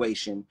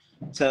situation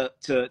to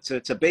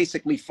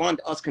basically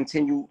fund us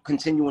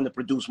continuing to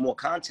produce more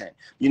content.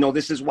 You know,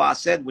 this is why I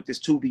said with this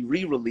Tubi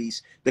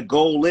re-release, the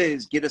goal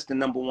is get us to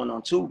 #1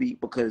 on Tubi,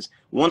 because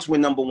once we're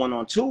 #1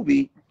 on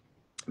Tubi,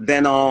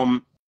 then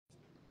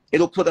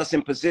it'll put us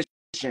in position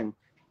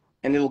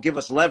and it'll give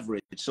us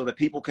leverage so that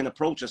people can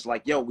approach us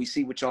like, yo, we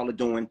see what y'all are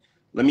doing.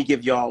 Let me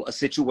give y'all a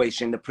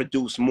situation to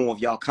produce more of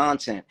y'all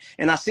content.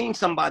 And I seen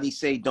somebody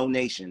say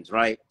donations,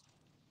 right?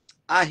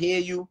 I hear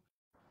you.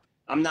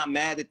 I'm not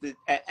mad at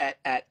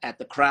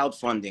the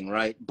crowdfunding,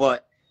 right?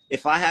 But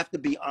if I have to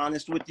be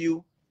honest with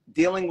you,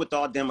 dealing with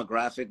our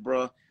demographic,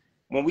 bro,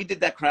 when we did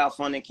that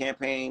crowdfunding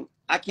campaign,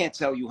 I can't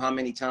tell you how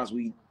many times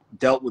we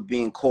dealt with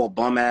being called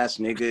bum ass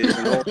niggas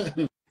and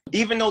all.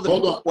 Even though the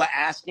people were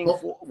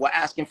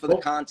asking for the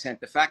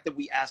content, the fact that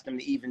we asked them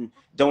to even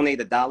donate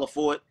 $1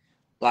 for it,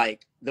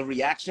 like the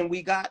reaction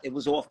we got, it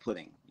was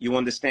off-putting. You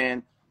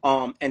understand?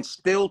 And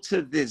still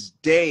to this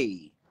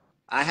day,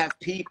 I have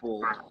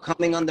people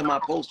coming under my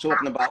post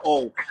talking about,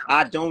 oh,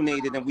 I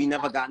donated and we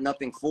never got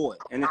nothing for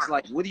it. And it's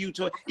like, what are you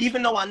talking?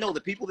 Even though I know the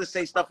people that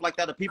say stuff like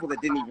that are people that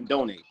didn't even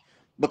donate.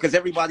 Because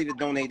everybody that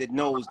donated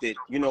knows that,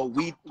 you know,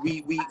 we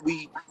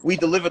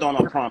delivered on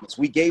our promise.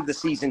 We gave the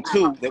season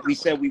 2 that we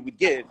said we would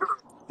give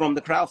from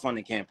the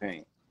crowdfunding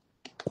campaign.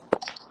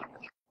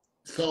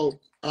 So,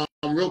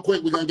 real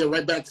quick, we're gonna get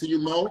right back to you,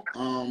 Mo.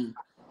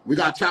 We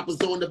got Chopper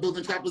Zoe in the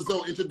building. Chopper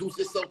Zoe, introduce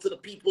yourself to the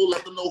people.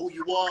 Let them know who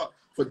you are.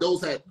 For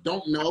those that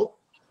don't know,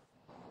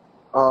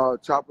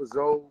 Chopper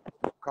Zoe,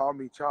 call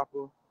me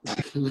Chopper.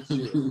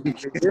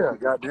 Yeah,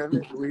 goddamn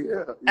it, we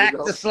here.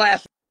 Actor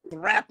 /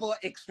 rapper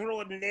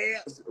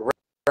extraordinaire.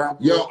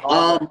 Yo,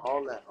 all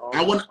that.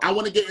 I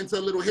want to get into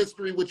a little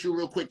history with you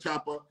real quick,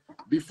 Chopper.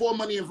 Before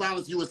Money and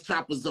Violence, you was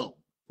Chopper Zoe,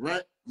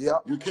 right? Yeah.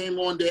 You came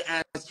on there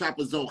as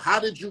Chopper Zoe. How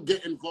did you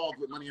get involved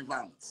with Money and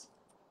Violence?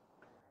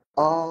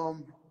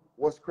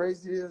 What's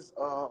crazy is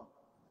I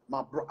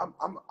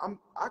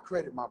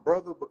credit my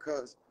brother,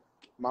 because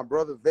my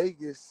brother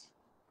Vegas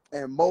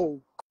and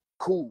Mo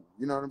cool.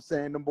 You know what I'm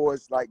saying? Them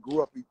boys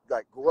grew up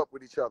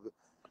with each other,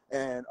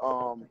 and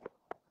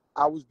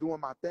I was doing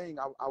my thing.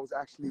 I was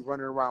actually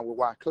running around with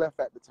Wyclef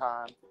at the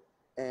time,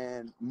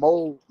 and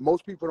Mo.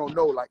 Most people don't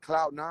know, like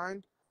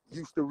Cloud9.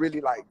 used to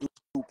really like do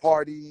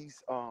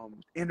parties,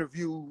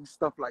 interviews,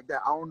 stuff like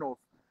that. I don't know if,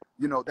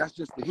 you know, that's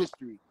just the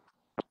history.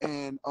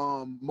 And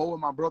Mo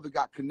and my brother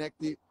got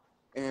connected,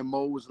 and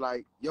Mo was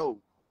like, yo,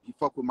 he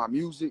fuck with my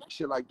music,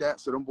 shit like that.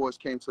 So them boys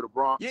came to the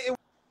Bronx. Yeah,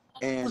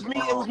 and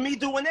it was me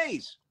doing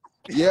Ace.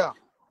 Yeah.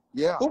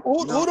 Who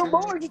You know the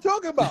boys you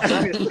talking about?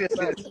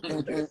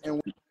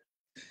 and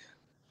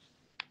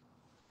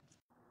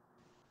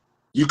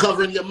You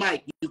covering your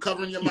mic. You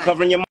covering your mic.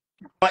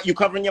 You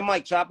covering your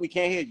mic, Chop. We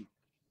can't hear you.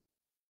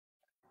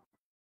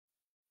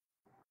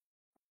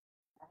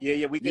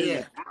 Yeah, we can hear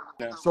you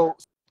now. So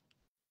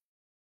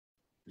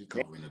You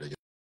covering it again.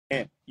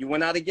 Yeah. You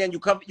went out again. You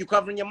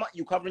covering your mic.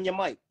 You covering your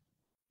mic.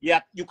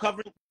 Yeah, you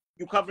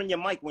covering your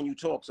mic when you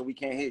talk, so we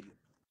can't hear you.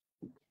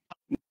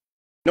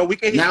 No, we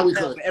can hear Now you we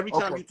now. could. Every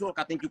time you talk,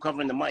 I think you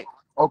covering the mic.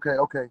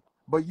 Okay.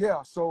 But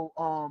yeah, so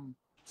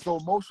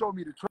Mo showed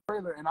me the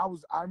trailer, and I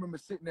remember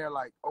sitting there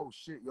like, oh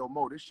shit, yo,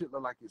 Mo, this shit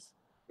look like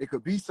it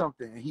could be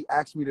something. And he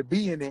asked me to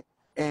be in it,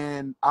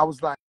 and I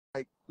was like,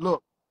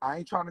 look, I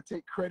ain't trying to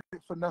take credit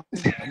for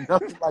nothing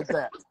like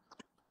that.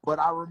 But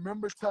I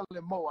remember telling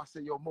Mo, I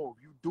said, yo, Mo,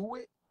 if you do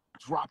it,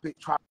 drop it.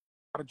 Try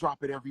to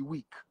drop it every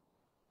week.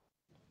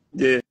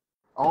 Yeah.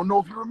 I don't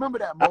know if you remember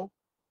that, Mo.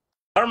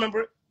 I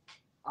remember it.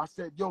 I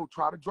said, yo,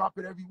 try to drop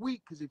it every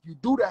week, because if you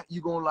do that,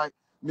 you're going to like,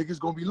 niggas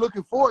going to be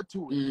looking forward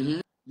to it. Mm-hmm.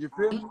 You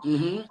feel me?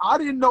 Mm-hmm. I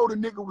didn't know the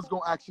nigga was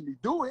going to actually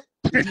do it.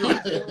 You know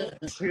what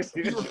I'm saying?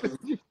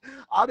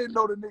 I didn't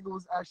know the nigga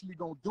was actually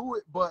going to do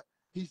it, but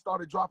he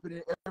started dropping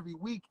it every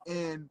week,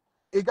 and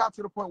it got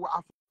to the point where I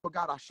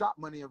forgot I shot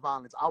Money and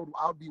Violence. I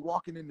would be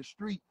walking in the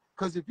street,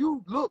 because if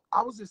you look,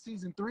 I was in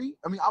season 3.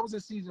 I mean, I was in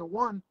season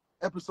 1,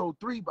 episode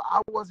 3, but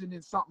I wasn't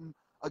in something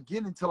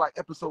again until like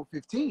episode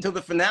 15. Till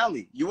the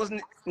finale. You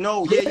wasn't.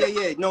 No.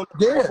 Yeah. No.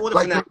 Yeah. Before the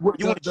Like finale.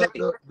 You and Shay.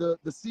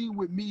 the scene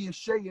with me and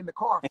Shay in the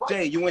car.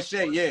 Shay. You and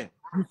Shay. Yeah.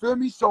 You feel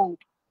me? So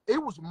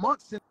it was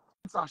months since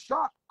I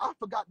shot. I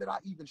forgot that I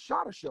even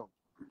shot a show.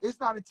 It's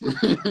not until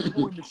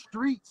people in the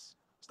streets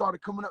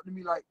started coming up to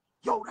me like,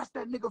 yo, that's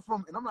that nigga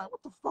from, and I'm like,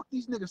 what the fuck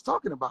these niggas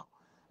talking about?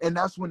 And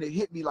that's when it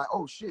hit me like,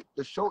 oh shit,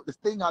 the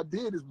thing I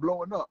did is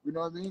blowing up. You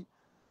know what I mean?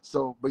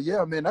 So, but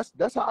yeah, man,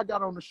 that's how I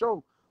got on the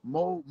show.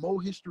 Mo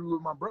history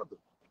with my brother.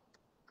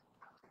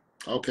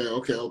 Okay.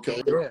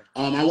 Yeah.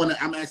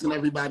 I'm asking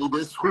everybody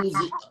this. Who's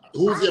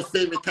your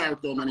favorite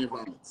character on Money and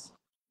Violence?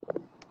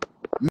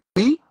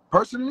 Me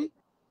personally?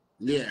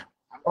 Yeah.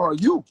 Or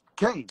you,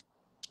 Kane?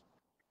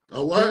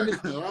 Oh what?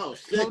 Oh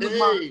shit.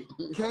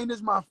 Kane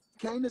is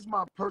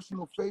my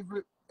personal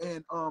favorite,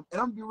 and I'm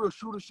gonna be real,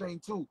 Shooter Shane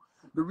too.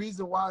 The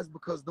reason why is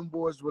because them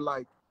boys were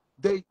like,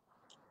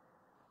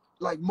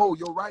 Mo,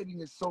 your writing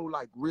is so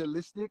like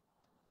realistic.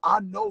 I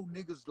know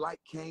niggas like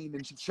Kane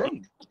and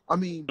Shane. I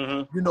mean,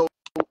 you know,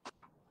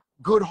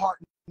 good heart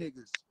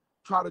niggas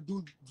try to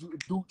do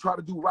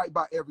right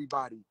by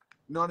everybody.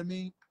 You know what I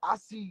mean? I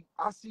see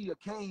a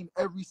Kane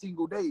every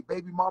single day,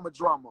 baby mama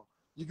drama.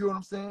 You get what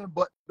I'm saying?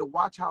 But to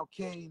watch how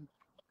Kane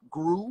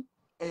grew,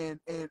 and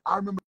I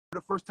remember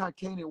the first time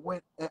Kane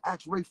went and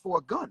asked Rafe for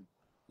a gun.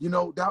 You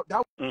know,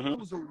 that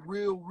was a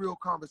real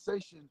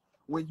conversation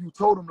when you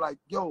told him like,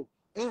 yo,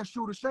 and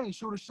Shooter Shane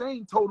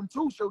told him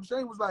too. Shooter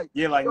Shane was like,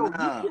 Yeah, like, yo,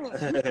 nah.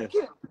 you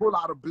can't pull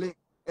out a blick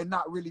and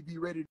not really be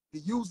ready to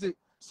use it.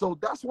 So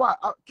that's why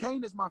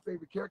Kane is my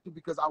favorite character,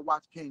 because I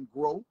watched Kane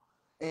grow.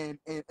 And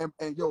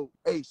yo,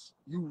 Ace,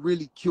 you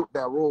really killed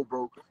that role,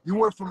 bro. You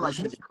went from like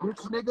this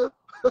bitch nigga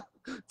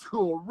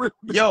to a real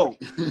nigga.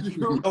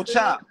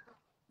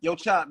 Yo,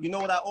 Chop, you know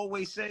what I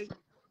always say?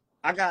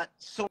 I got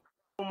so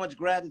much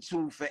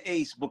gratitude for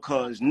Ace,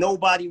 because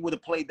nobody would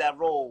have played that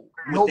role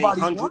with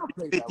Nobody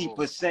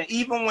 150%.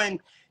 Even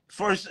when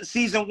first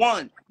season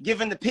 1,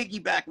 giving the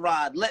piggyback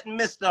ride, letting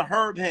Mr.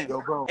 Herb him.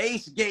 Yo, bro.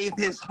 Ace gave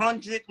his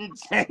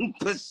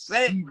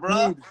 110%,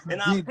 bro.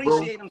 And I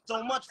appreciate him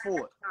so much for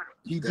it.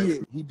 He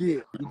did.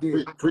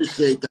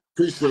 Appreciate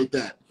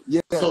that.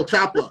 Yeah. So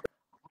Chopper,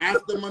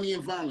 after Money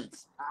and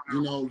Violence,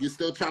 you know, you're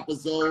still Chopper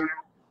Zoe.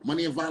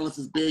 Money and Violence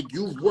is big.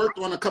 You've worked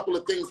on a couple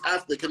of things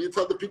after. Can you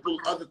tell the people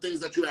other things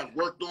that you have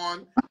worked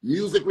on,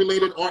 music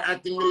related or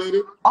acting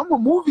related? I'm a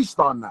movie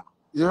star now.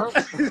 Yeah.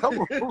 I'm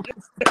a movie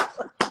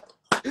star.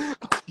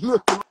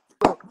 Look,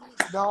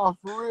 no,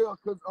 for real,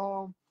 because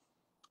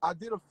I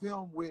did a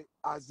film with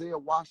Isaiah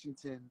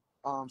Washington,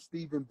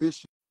 Stephen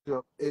Bishop.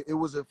 It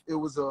was a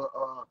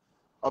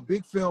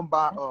big film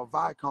by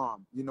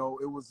Viacom. You know,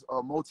 it was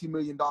a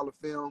multi-million-dollar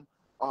film.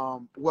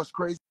 What's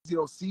crazy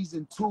though,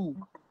 season 2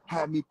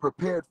 had me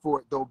prepared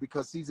for it though,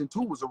 because season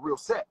 2 was a real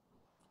set.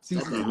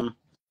 Season 2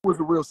 was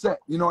a real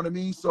set. You know what I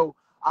mean? So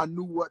I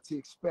knew what to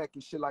expect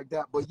and shit like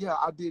that. But yeah,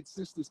 I did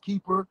Sister's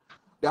Keeper.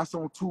 That's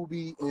on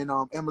Tubi and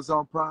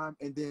Amazon Prime,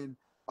 and then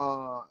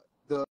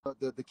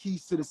the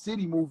Keys to the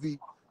City movie,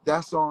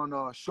 that's on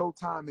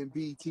Showtime and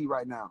BET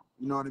right now.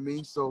 You know what I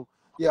mean? So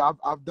yeah,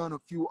 I've done a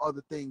few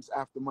other things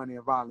after Money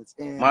and Violence,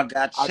 and my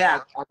God, I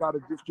got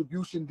a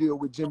distribution deal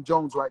with Jim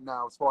Jones right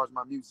now as far as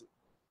my music.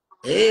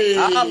 Hey.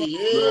 Yeah.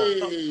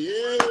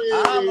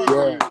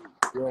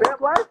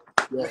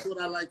 That's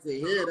what I like to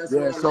hear. That's Yeah,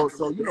 what I like to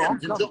so hear. you know, I'm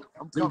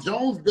coming. Jim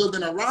Jones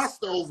building a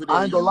roster over there.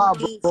 I ain't gonna lie,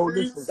 bro.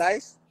 Listen,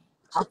 Dice.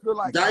 I feel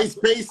like Dice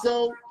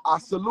Peso. I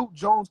salute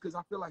Jones because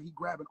I feel like he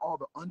grabbing all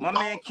the My underdogs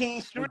man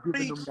King and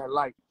giving them Streets. that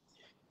light.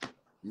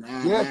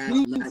 Nah, Yeah,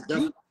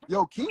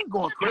 nah, King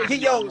going crazy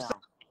Yo, right now. son,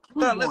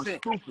 King going listen,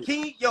 stupid.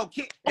 King,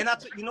 and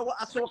you know what?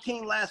 I saw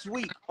King last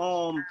week.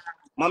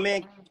 My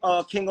man,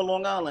 King of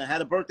Long Island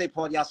had a birthday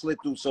party. I slid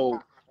through, so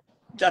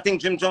I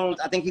think Jim Jones,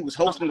 I think he was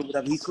hosting or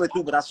whatever. He slid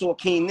through, but I saw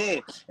King there,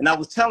 and I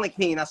was telling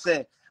King, I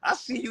said, I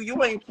see you.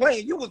 You ain't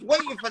playing. You was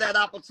waiting for that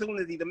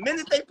opportunity. The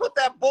minute they put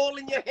that ball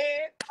in your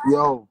hand,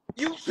 Yo,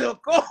 you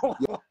took off.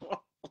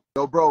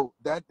 yo, bro,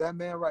 that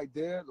man right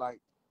there, like,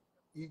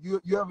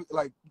 you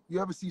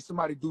ever see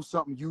somebody do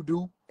something you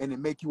do and it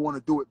make you want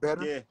to do it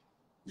better?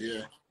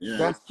 Yeah.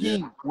 That's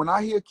King. When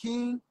I hear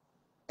King,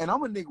 and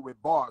I'm a nigga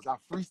with bars, I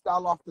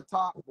freestyle off the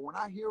top, but when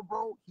I hear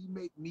bro, he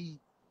make me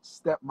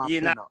step my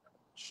pen up.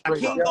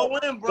 Straight King up. go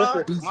in,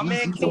 bro. Listen, My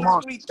man he's a King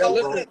monster. Street Yo, go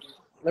listen, in.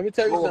 let me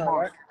tell you something,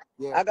 right?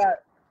 Yeah.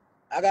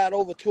 I got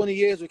over 20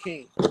 years with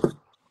King.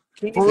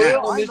 King For been real?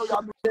 on I this didn't know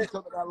y'all knew shit. each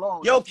other that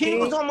long. Yo, That's King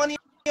what's was up. on Money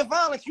and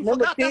Violence. You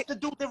Remember forgot King? that's the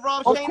dude that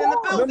robbed Of Shane in the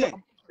course.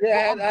 building.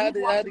 Yeah, Bro, I had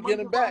to watching get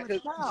him back. Money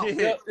Cause and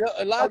yeah,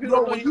 a lot of people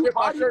don't know when he you ripped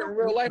my bodied shirt him, in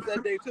real life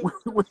that day too.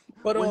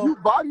 But when you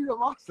bodied him, I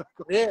was like,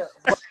 yeah,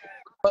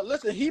 but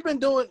listen, he been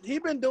doing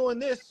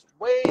this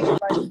way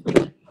like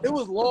it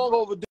was long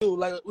overdue.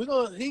 Like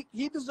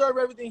he deserve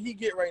everything he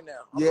get right now.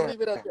 I'm gonna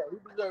leave it at that. He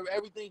deserve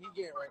everything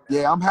he get right now.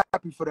 yeah, I'm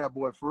happy for that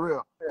boy, for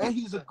real. Yeah. And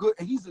he's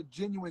a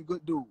genuine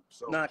good dude.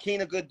 So Nah,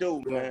 King a good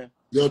dude, man.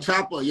 Yo,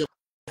 Chopper, your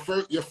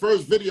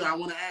first video, I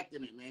want to act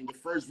in it, man. Your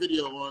first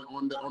video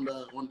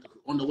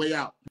on the way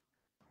out.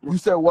 you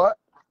said what?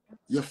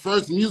 Your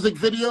first music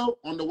video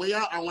on the way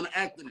out, I want to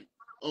act in it.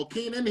 Oh,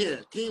 Keen in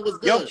here. Keen was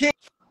Yo, good.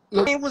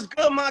 King was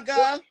good, my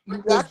guy.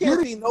 I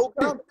can't see no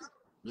comments.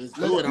 Let's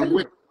do it. I'm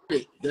with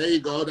it. There you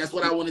go. That's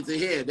what I wanted to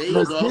hear. There you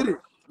Let's go. get it.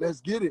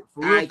 Let's get it.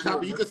 For All real, right,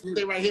 Chopper, you can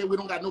stay right here. We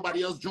don't got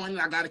nobody else joining.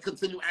 I got to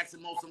continue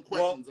asking Mo some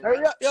questions. Hey,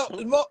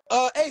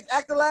 Ace,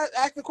 ask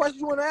the question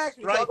you want to ask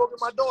me. So I go get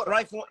my daughter.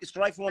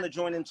 Strife want to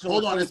join in too.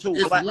 Hold on, it's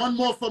one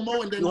more for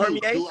Mo and then you heard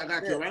me, Ace? I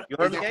got you, right? You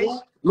heard me, Ace?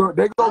 Cool? Look,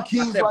 they go I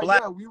Keys said right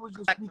Black. there. We were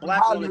just speaking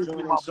Black want highly to of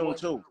you, join my in soon boy. All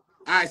too.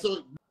 right, so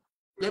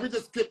let me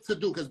just skip to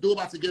Do because Do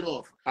about to get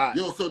off. All right.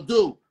 Yo, so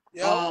Do,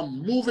 Yo.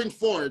 moving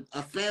forward,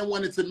 a fan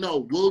wanted to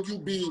know: will you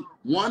be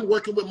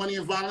working with Money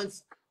and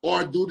Violence,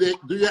 or do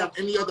you have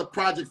any other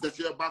projects that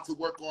you're about to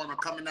work on or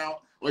coming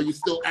out, or are you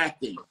still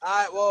acting?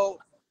 All right, well,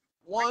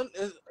 one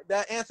is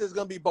that answer is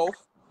gonna be both.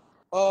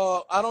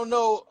 I don't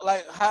know,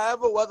 like,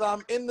 however, whether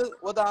I'm in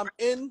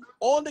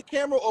on the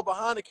camera or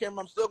behind the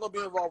camera, I'm still gonna be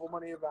involved with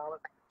Money and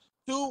Violence.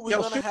 Two, we're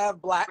gonna have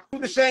Black.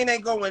 The Shane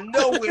ain't going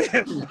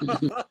nowhere.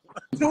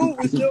 Two,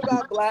 we still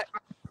got Black.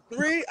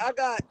 Three,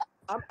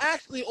 I'm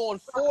actually on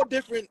four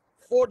different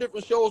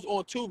shows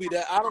on Tubi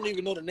that I don't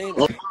even know the name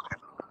of.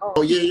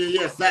 Oh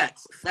yeah.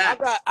 Facts. I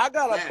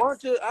got Facts.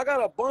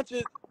 a bunch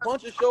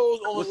of shows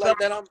on What's like up?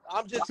 that.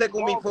 I'm just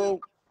Tickle me, Pooh.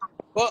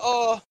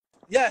 But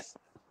yes,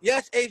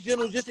 Ace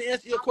General. Just to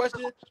answer your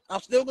question,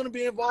 I'm still gonna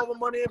be involved with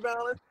Money and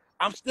Balance.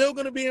 I'm still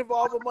gonna be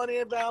involved with Money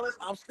and Balance.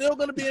 I'm still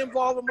gonna be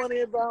involved with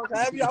Money and Balance.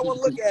 However y'all want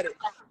to look at it.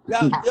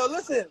 Yo,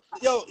 listen,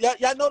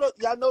 y'all know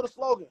the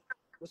slogan.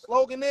 The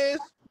slogan is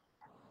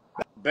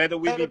Better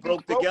we be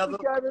broke together.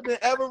 than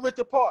ever rich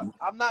apart.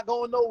 I'm not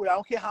going nowhere. I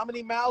don't care how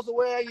many miles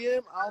away I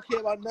am. I don't care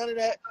about none of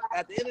that.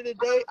 At the end of the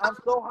day, I'm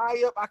so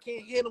high up, I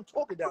can't hear them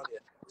talking down there.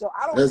 So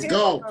I don't Let's care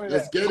go. about none of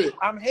Let's that. get it.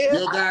 I'm here.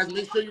 Yo, guys,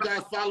 make sure you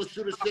guys follow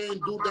Shooter Shane,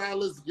 Do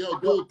Dollars. Yo,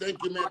 dude,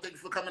 thank you, man. Thank you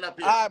for coming up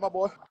here. All right, my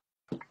boy.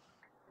 All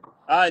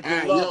right,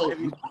 dude. Love,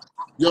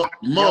 Yo,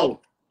 Mo,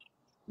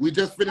 we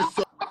just finished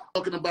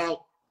talking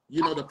about,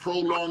 the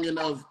prolonging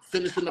of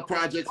finishing the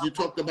projects. You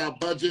talked about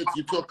budgets.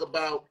 You talk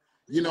about,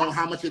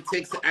 how much it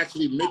takes to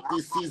actually make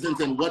these seasons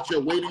and what you're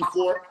waiting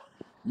for.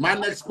 My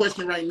next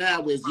question right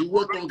now is, you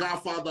worked on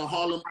Godfather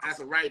Harlem as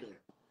a writer.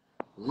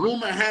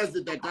 Rumor has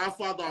it that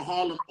Godfather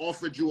Harlem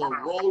offered you a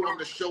role on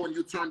the show and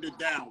you turned it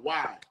down.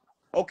 Why?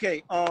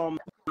 Okay.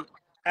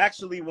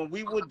 Actually, when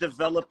we were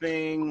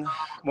developing,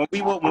 when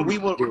we were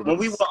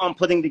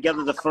putting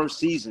together the first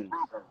season,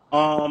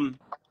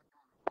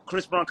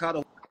 Chris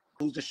Brancato,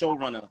 who's the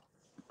showrunner,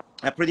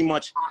 had pretty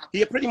much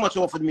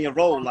offered me a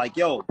role. Like,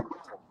 yo,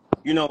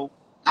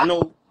 I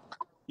know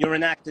you're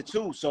an actor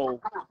too,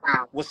 so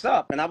what's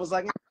up? And I was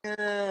like,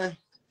 I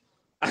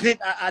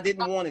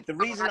didn't want it. The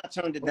reason I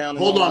turned it down,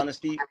 in all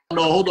honesty.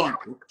 No, hold on.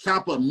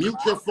 Chopper, mute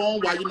your phone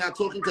while you're not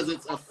talking because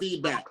it's a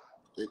feedback.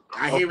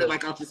 I hear it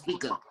like out your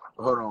speaker.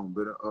 Hold on,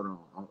 but hold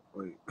on.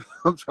 Wait,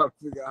 I'm trying to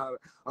figure out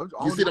how to.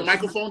 You see the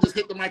microphone? Just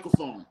hit the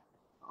microphone.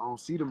 I don't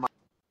see the mic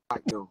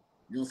though.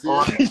 You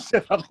don't see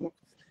it?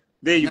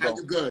 There you now go.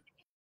 You're good.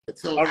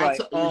 So all right,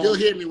 you'll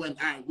hear me when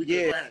we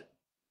go ahead.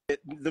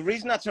 The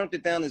reason I turned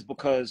it down is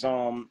because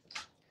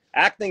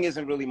acting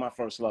isn't really my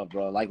first love,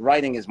 bro. Like,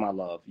 writing is my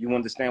love. You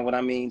understand what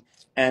I mean?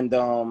 And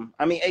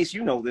I mean, Ace,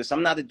 you know this.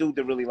 I'm not a dude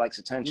that really likes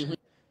attention. Mm-hmm.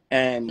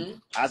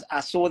 And I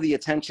saw the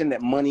attention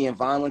that Money and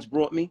Violence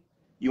brought me.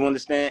 You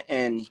understand?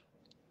 And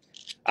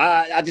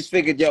I just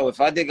figured, yo, if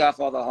I did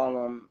Godfather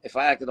Harlem, if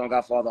I acted on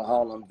Godfather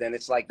Harlem, then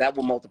it's like that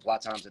will multiply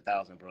times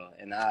 1,000, bro.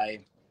 And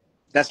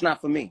that's not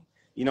for me.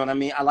 You know what I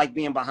mean? I like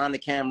being behind the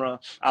camera.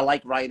 I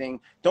like writing.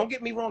 Don't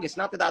get me wrong. It's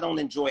not that I don't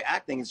enjoy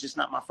acting. It's just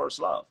not my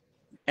first love.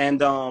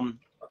 And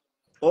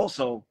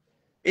also,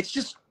 it's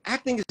just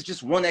acting is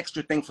just one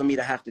extra thing for me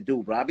to have to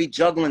do, bro. I be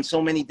juggling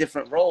so many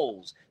different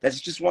roles.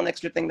 That's just one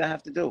extra thing to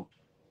have to do.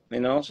 You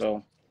know,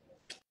 so.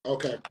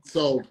 Okay,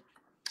 so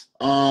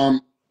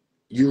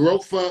you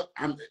wrote for,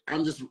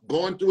 I'm just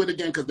going through it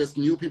again because there's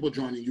new people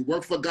joining. You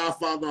worked for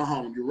Godfather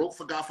Harlem. You wrote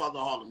for Godfather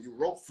Harlem. You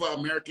wrote for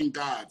American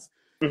Gods.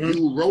 Mm-hmm.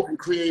 You wrote and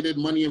created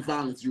Money and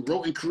Violence. You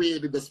wrote and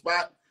created The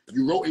Spot.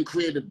 You wrote and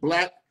created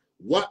Black.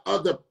 What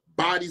other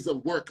bodies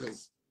of work?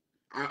 Because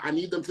I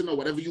need them to know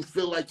whatever you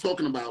feel like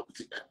talking about.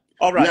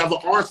 All right. You have an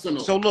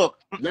arsenal. So look,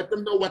 let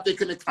them know what they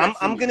can expect.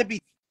 I'm going to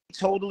be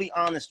totally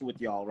honest with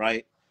y'all,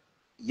 right?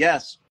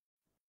 Yes,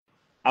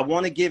 I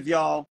want to give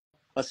y'all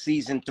a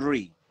season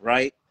 3,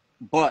 right?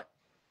 But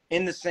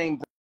in the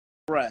same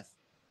breath,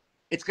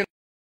 it's going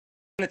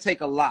to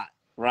take a lot,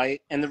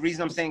 right? And the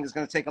reason I'm saying it's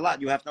going to take a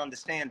lot, you have to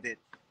understand that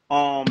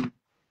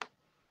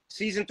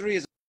season 3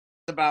 is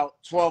about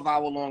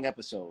 12-hour-long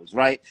episodes,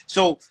 right?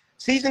 So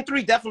season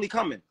 3 definitely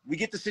coming. We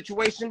get the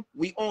situation,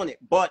 we own it.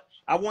 But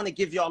I want to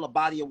give y'all a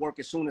body of work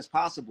as soon as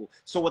possible.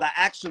 So what I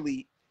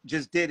actually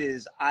just did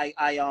is I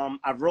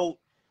wrote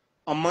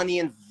a Money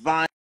and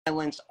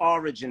Violence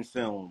origin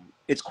film.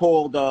 It's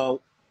called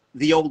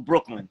The Old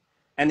Brooklyn.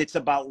 And it's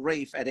about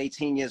Rafe at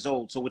 18 years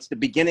old. So it's the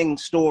beginning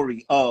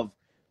story of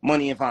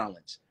Money and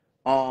Violence.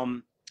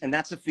 And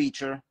that's a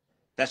feature.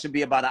 That should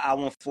be about 1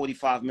 hour and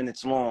 45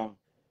 minutes long.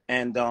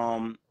 And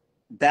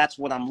that's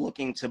what I'm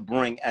looking to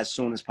bring as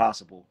soon as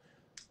possible.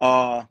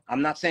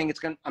 I'm not saying it's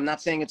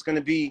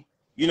gonna be,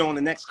 you know, in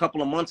the next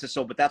couple of months or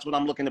so, but that's what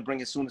I'm looking to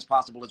bring as soon as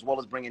possible, as well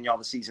as bringing y'all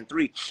the season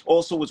 3.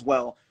 Also, as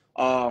well,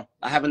 I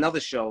have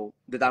another show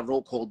that I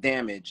wrote called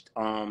Damaged.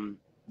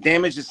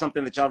 Damaged is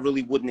something that y'all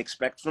really wouldn't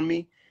expect from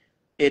me.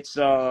 It's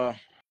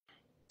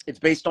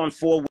based on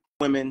 4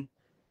 women,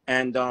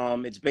 and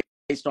it's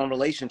based on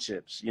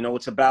relationships. You know,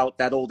 it's about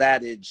that old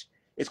adage.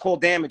 It's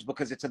called Damage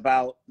because it's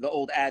about the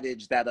old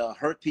adage that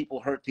hurt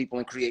people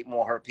and create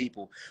more hurt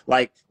people.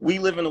 Like, we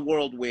live in a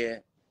world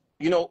where,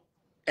 you know,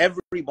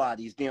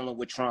 everybody's dealing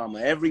with trauma.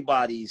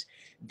 Everybody's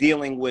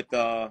dealing with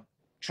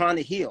trying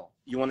to heal.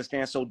 You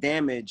understand? So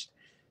Damaged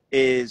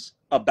is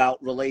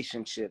about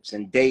relationships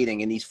and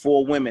dating, and these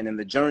 4 women and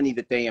the journey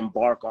that they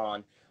embark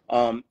on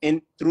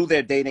through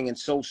their dating and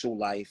social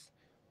life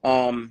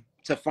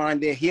to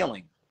find their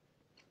healing.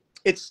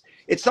 It's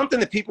something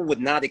that people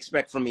would not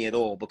expect from me at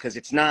all, because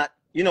it's not,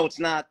 you know, it's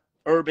not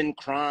urban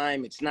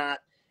crime. It's not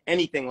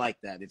anything like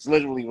that. It's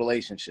literally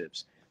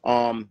relationships.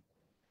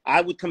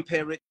 I would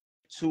compare it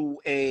to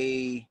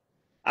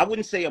I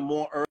wouldn't say a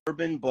more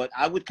urban, but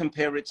I would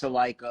compare it to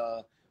like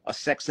a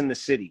Sex in the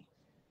City,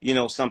 you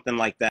know, something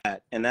like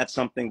that. And that's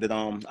something that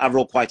I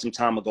wrote quite some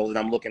time ago that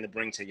I'm looking to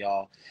bring to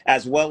y'all,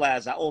 as well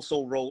as I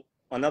also wrote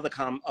another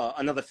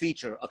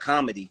feature, a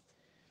comedy.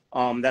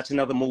 That's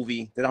another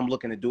movie that I'm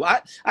looking to do.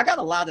 I got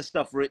a lot of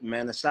stuff written,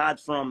 man. Aside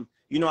from,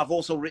 you know, I've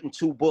also written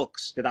 2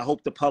 books that I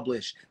hope to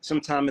publish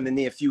sometime in the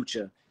near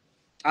future.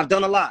 I've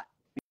done a lot,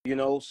 you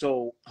know,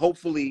 so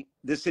hopefully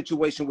this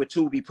situation with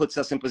Tubi puts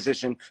us in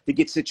position to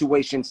get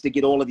situations to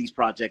get all of these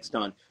projects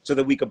done so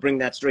that we could bring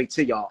that straight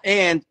to y'all.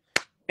 And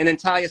an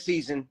entire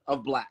season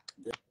of Black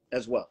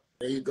as well.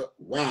 There you go.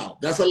 Wow,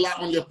 that's a lot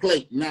on your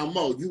plate. Now,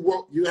 Mo,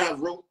 you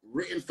have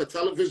written for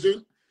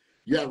television.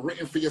 You have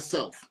written for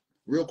yourself.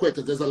 Real quick,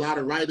 because there's a lot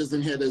of writers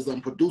in here. There's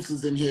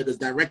producers in here. There's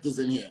directors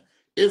in here.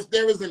 If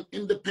there is an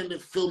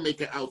independent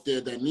filmmaker out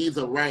there that needs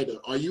a writer,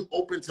 are you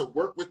open to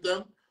work with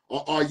them,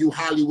 or are you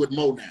Hollywood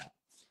Mo now?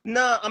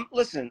 No, I'm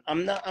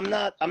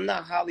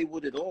not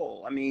Hollywood at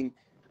all. I mean,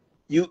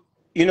 you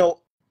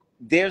know,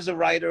 there's a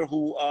writer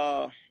who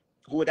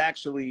had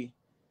actually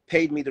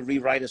paid me to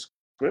rewrite a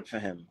script for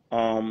him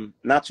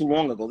not too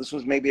long ago. This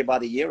was maybe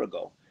about a year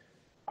ago.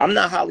 I'm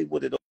not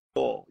Hollywood at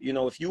all. You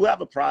know, if you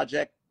have a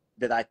project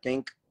that I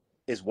think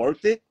is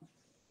worth it,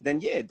 then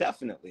yeah,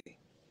 definitely.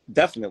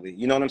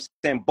 You know what I'm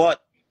saying?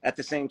 But at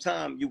the same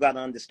time, you got to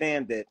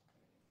understand that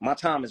my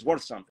time is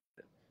worth something.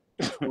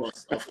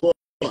 Of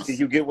course. Do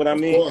you get what I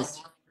mean? Of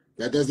course.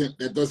 That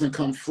doesn't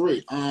come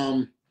free.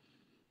 I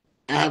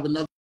have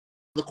another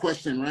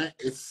question, right?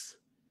 It's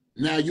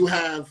now you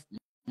have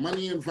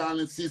Money and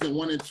Violence season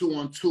 1 and 2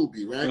 on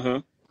Tubi, right? Mm-hmm.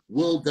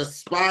 Will The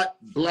Spot,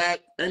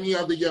 Black, any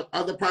other your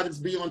other projects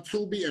be on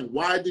Tubi? And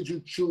why did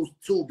you choose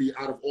Tubi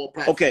out of all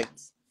platforms? Okay.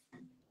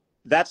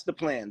 That's the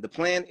plan. The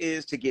plan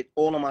is to get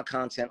all of my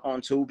content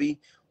on Tubi.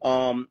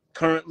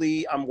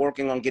 Currently, I'm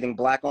working on getting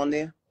Black on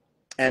there,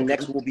 and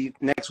next will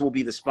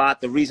be The Spot.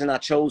 The reason I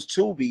chose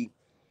Tubi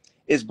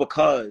is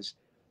because,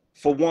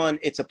 for one,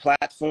 it's a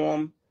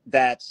platform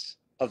that's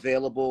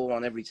available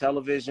on every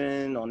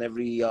television, on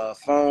every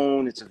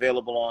phone. It's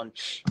available on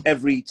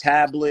every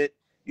tablet.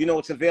 You know,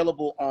 it's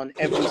available on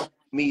every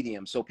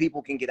medium, so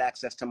people can get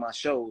access to my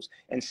shows.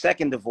 And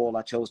second of all,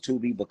 I chose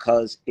Tubi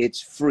because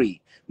it's free.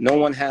 No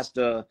one has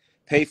to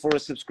pay for a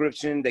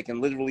subscription. They can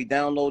literally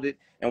download it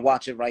and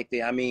watch it right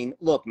there. I mean,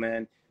 look,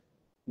 man,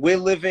 we're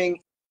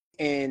living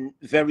in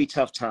very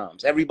tough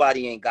times.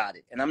 Everybody ain't got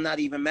it. And I'm not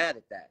even mad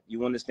at that.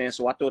 You understand?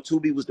 So I thought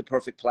Tubi was the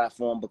perfect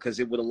platform because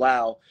it would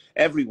allow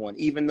everyone,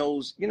 even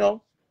those, you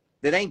know,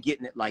 that ain't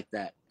getting it like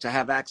that, to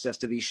have access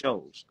to these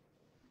shows.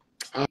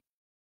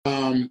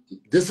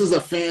 This is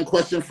a fan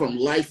question from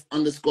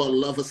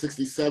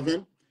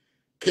life_lover67.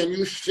 Can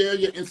you share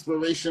your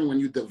inspiration when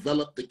you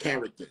develop the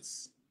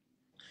characters?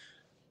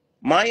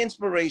 My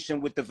inspiration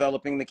with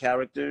developing the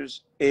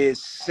characters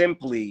is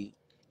simply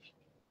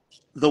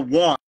the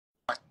want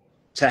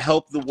to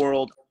help the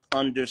world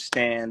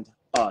understand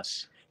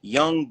us,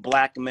 young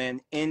black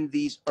men in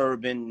these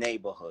urban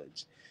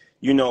neighborhoods.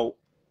 You know,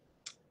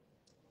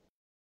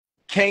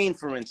 Kane,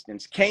 for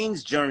instance,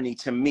 Kane's journey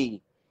to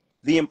me,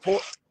 the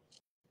important.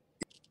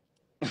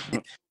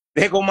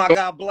 There go my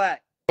guy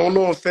Black. Going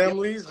on,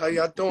 families? How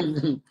y'all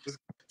doing?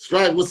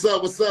 Stripe, what's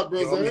up? What's up,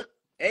 bro?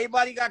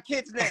 Everybody got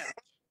kids now.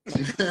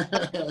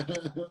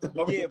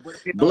 Yeah, but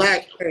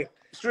Black.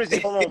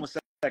 Strizzy, hold on a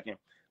second.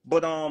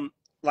 But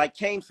like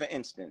Kane, for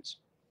instance,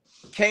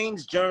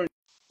 Kane's journey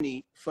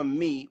for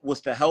me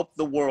was to help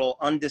the world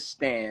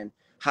understand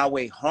how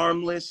a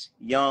harmless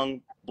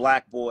young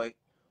black boy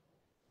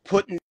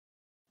put in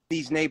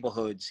these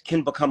neighborhoods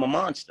can become a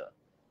monster.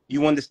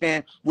 You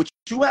understand? What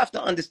you have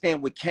to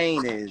understand with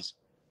Kane is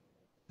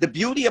the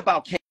beauty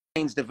about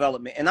Kane's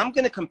development, and I'm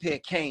going to compare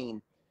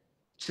Kane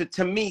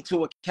to me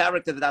to a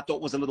character that I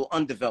thought was a little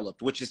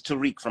undeveloped, which is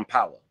Tariq from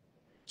Power.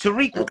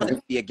 Tariq wanted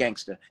to be a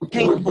gangster.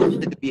 Kane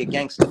wanted to be a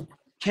gangster.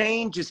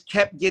 Kane just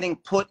kept getting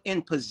put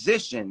in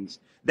positions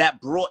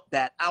that brought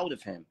that out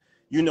of him.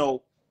 You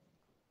know,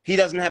 he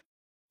doesn't have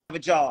a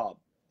job.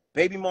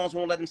 Baby moms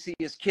won't let him see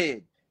his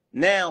kid.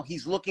 Now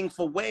he's looking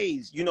for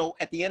ways. You know,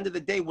 at the end of the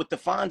day, what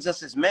defines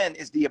us as men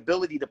is the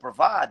ability to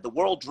provide. The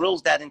world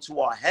drills that into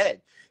our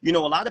head. You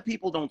know, a lot of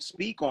people don't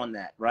speak on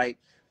that, right?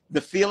 The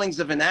feelings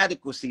of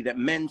inadequacy that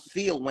men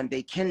feel when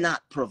they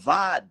cannot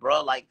provide,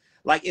 bro. Like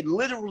it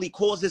literally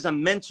causes a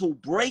mental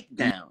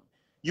breakdown.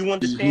 You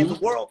understand? The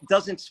world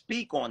doesn't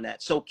speak on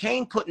that. So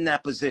Kane put in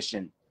that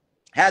position,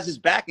 has his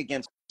back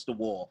against the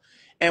wall.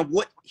 And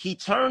what he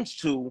turns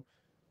to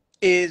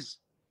is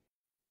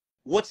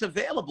what's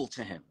available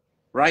to him,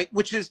 right?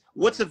 Which is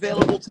what's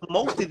available to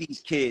most of these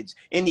kids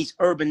in these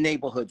urban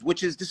neighborhoods,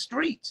 which is the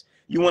streets.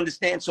 You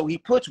understand? So he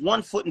puts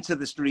one foot into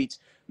the streets.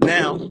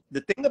 Now,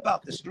 the thing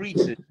about the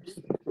streets is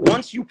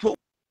once you put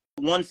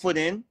one foot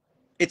in,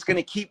 it's going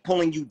to keep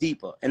pulling you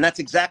deeper. And that's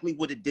exactly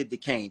what it did to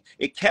Kane.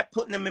 It kept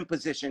putting him in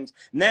positions.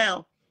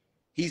 Now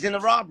he's in a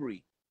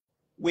robbery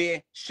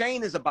where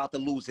Shane is about to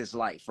lose his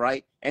life,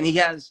 right? And he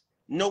has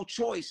no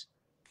choice.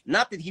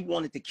 Not that he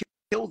wanted to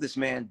kill this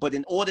man, but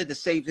in order to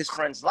save his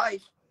friend's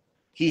life,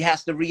 he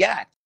has to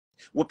react.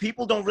 What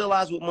people don't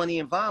realize with Money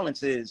and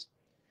Violence is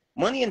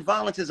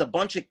a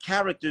bunch of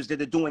characters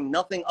that are doing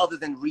nothing other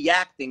than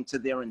reacting to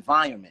their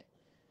environment.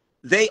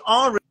 They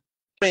aren't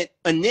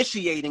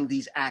initiating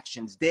these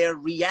actions. They're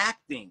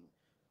reacting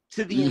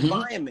to the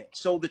environment.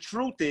 So the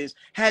truth is,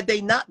 had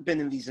they not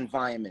been in these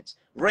environments,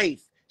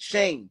 Rafe,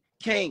 Shane,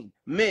 Kane,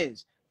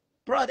 Miz,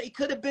 bro, they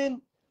could have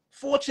been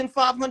Fortune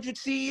 500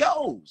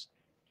 CEOs.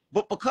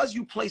 But because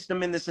you place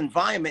them in this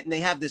environment and they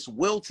have this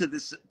will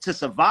to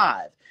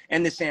survive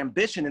and this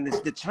ambition and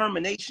this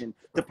determination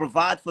to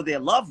provide for their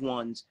loved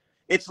ones,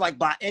 it's like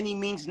by any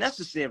means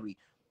necessary,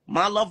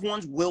 my loved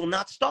ones will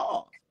not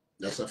starve.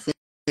 That's a fact.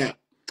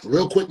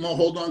 Real quick, Mo,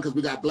 hold on, because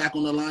we got Black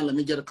on the line. Let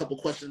me get a couple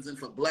questions in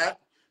for Black.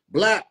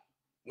 Black.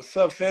 What's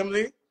up,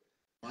 family?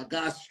 My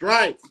guy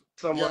Stripe.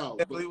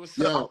 What's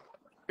up?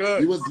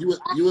 Good.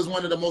 You was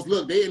one of the most,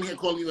 look, they in here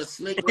calling you a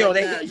snake right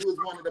now. You was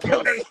one of the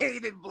most they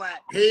hated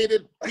Black.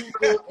 Hated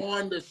people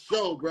on the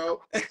show,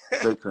 bro.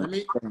 Let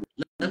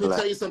me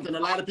tell you something. A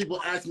lot of people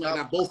ask me, I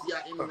got both of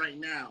y'all in right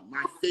now.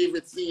 My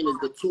favorite scene is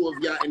the two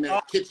of y'all in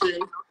that kitchen.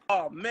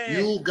 Oh,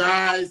 man. You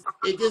guys,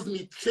 it gives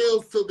me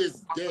chills to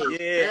this day.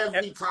 Yeah.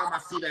 Every time I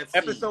see that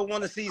scene. Episode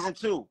 1 of season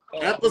 2.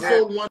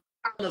 Episode 1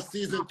 of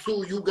season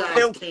 2, you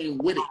guys came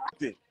with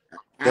it.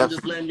 I'm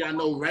just letting y'all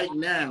know right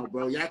now,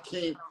 bro. Y'all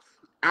came.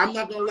 I'm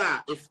not gonna lie.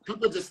 If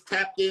people just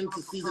tapped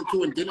into season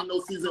 2 and didn't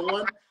know season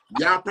 1,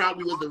 y'all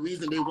probably was the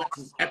reason they went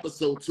to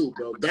episode 2,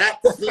 bro. That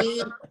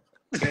scene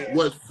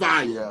was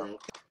fire, bro.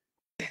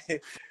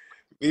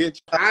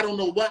 I don't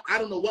know what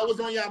was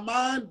on your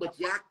mind, but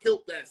y'all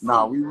killed that scene.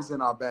 Nah, we was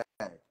in our bag.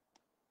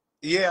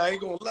 Yeah, I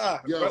ain't gonna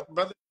lie. Yo,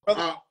 brother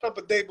up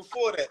a day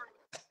before that.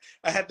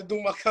 I had to do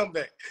my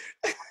comeback.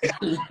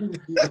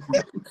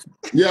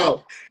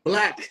 Yo,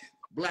 Black.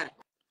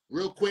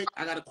 Real quick,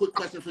 I got a quick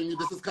question for you.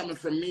 This is coming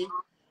from me.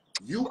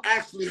 You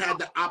actually had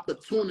the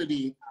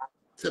opportunity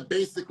to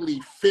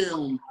basically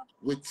film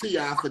with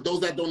T.I. For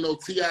those that don't know,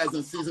 T.I. is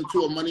in season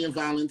 2 of Money and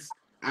Violence.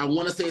 I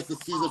want to say it's the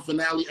season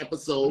finale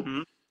episode.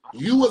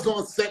 You was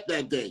on set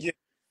that day. Yeah.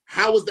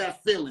 How was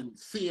that feeling?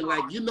 Seeing,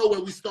 like, you know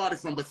where we started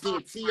from, but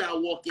seeing T.I.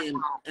 walk in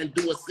and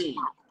do a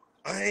scene.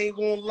 I ain't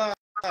gonna lie.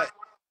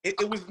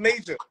 It was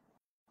major.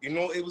 You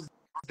know, it was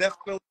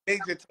definitely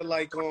major to,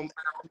 like,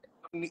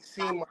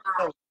 seeing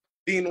myself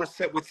being on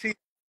set with T.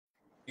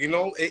 You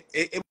know,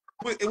 it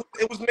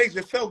was amazing.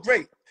 It felt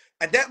great.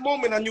 At that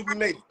moment, I knew we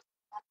made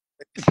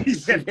it. He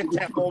said at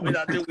that moment,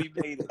 I knew we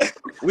made it.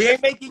 We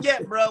ain't make it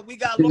yet, bro. We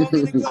got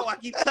longer to go. I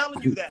keep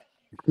telling you that.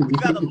 We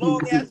got a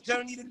long ass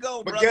journey to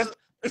go, But brother.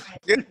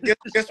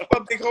 guess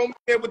what, big homie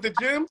there with the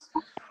gyms?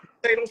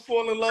 They don't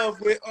fall in love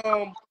with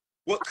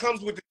what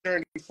comes with the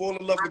journey. Fall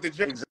in love with the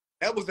journey.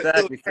 That was the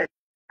ill journey.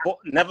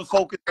 Never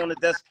focus on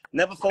the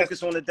Never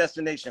focus on the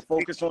destination.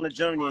 Focus on the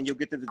journey, and you'll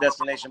get to the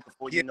destination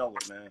before you know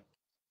it, man.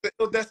 The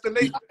ill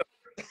destination.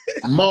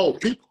 Mo,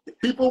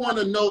 people want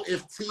to know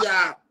if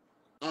T.I.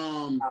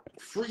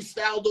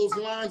 freestyled those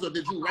lines, or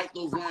did you write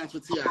those lines for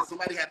T.I.?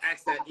 Somebody had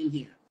asked that in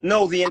here.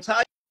 No, the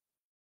entire.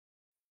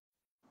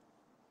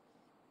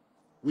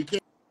 We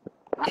can't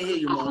hear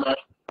you, Mo.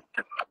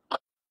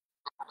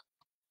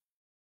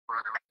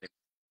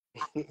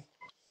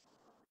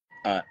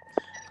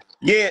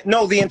 Yeah,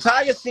 no, the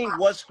entire scene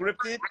was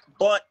scripted,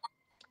 but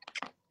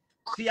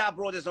T.I.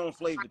 brought his own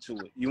flavor to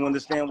it. You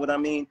understand what I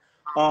mean?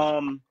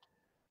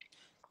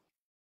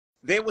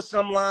 There were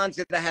some lines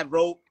that I had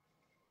wrote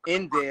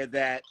in there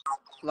that,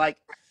 like,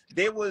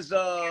 there was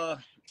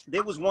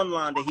one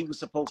line that he was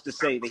supposed to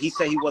say that he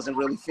said he wasn't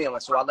really feeling,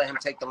 so I let him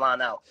take the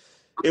line out.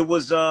 It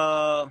was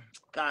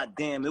God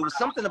damn, it was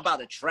something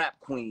about a trap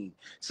queen.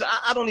 So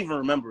I don't even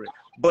remember it.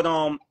 But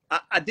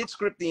I did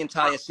script the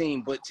entire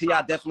scene, but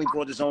T.I. definitely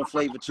brought his own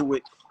flavor to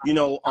it. You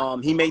know,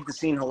 he made the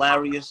scene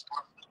hilarious.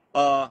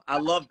 I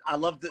loved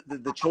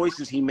the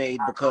choices he made,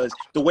 because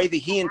the way that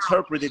he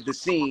interpreted the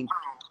scene,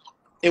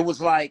 it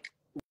was like,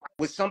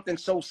 with something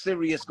so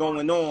serious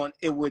going on,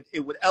 it would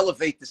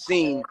elevate the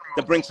scene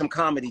to bring some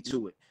comedy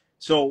to it.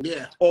 So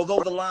yeah, although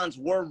the lines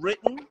were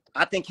written,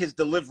 I think his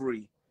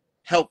delivery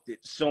helped it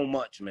so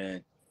much,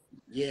 man.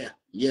 Yeah,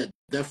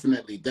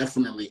 definitely.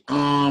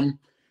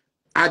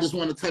 I just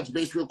want to touch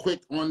base real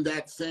quick on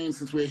that saying,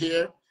 since we're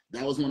here.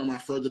 That was one of my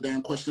further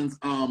down questions.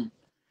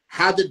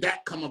 How did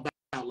that come about,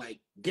 like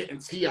getting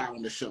T.I.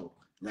 on the show?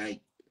 Like,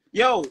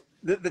 Yo,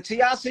 the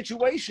T.I.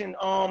 situation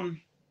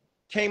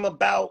came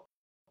about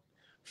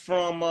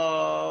from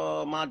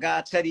my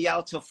guy Teddy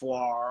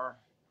Altifoir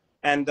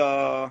and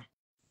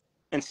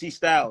C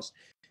Styles.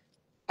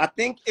 I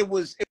think it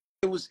was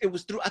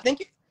through, I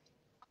think,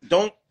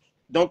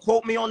 don't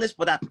quote me on this,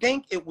 but I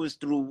think it was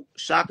through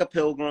Shaka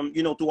Pilgrim,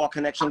 you know, through our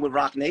connection with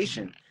Rock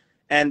Nation.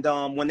 And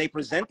when they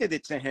presented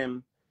it to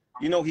him,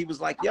 you know, he was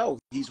like, yo,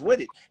 he's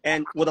with it.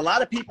 And what a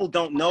lot of people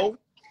don't know,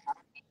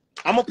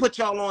 I'm gonna put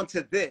y'all on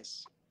to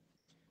this.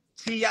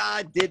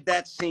 T.I. did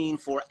that scene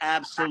for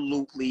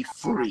absolutely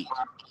free.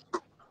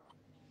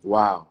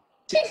 Wow.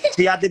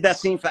 T.I. did that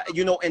scene for,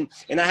 you know, and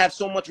I have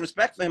so much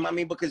respect for him. I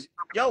mean, because,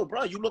 yo,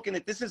 bro, you looking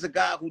at, this is a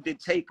guy who did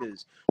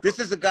Takers. This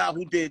is a guy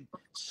who did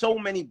so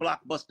many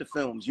blockbuster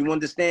films. You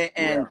understand?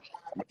 And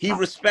he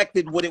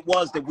respected what it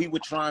was that we were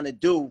trying to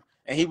do.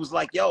 And he was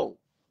like, yo,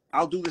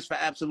 I'll do this for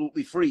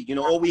absolutely free. You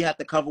know, all we had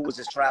to cover was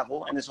his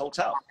travel and his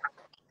hotel.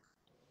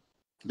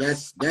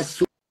 that's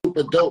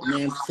super dope,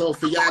 man. So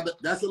for y'all,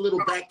 that's a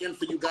little back end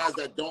for you guys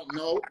that don't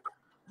know.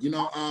 You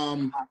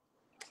know,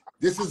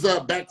 this is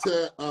back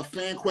to a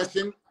fan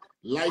question.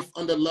 Life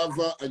under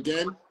Lover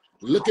again.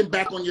 Looking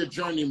back on your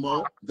journey,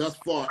 Mo, thus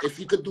far, if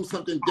you could do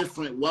something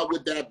different, what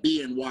would that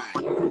be and why?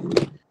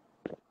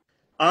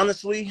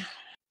 Honestly,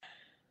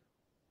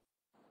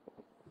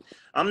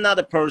 I'm not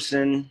a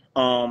person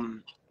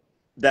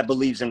that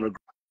believes in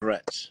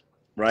regrets,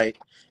 right?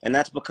 And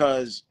that's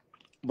because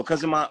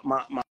of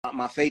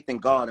my faith in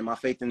God and my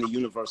faith in the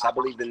universe. I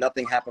believe that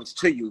nothing happens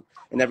to you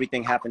and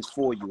everything happens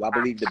for you. I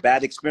believe the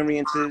bad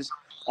experiences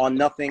are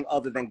nothing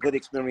other than good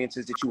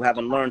experiences that you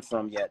haven't learned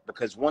from yet.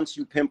 Because once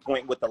you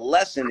pinpoint what the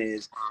lesson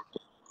is,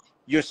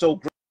 you're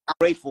so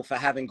grateful for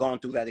having gone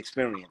through that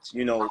experience.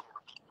 You know,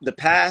 the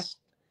past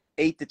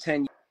 8 to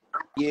 10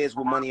 years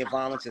with Money and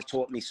Violence has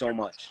taught me so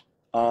much.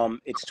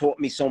 It's taught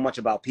me so much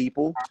about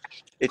people.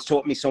 It's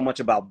taught me so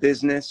much about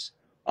business.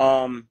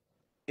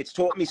 It's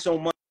taught me so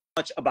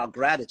much about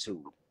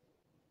gratitude.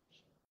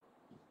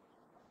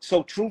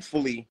 So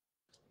truthfully,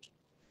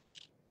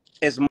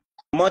 as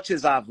much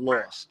as I've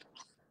lost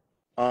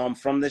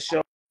from this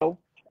show,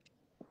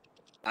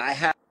 I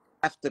have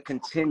to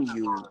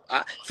continue.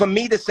 For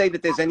me to say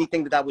that there's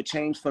anything that I would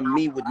change, for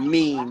me, would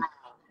mean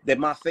that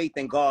my faith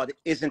in God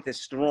isn't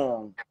as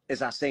strong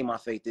as I say my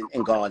faith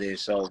in God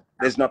is. So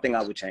there's nothing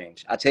I would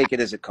change. I take it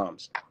as it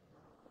comes.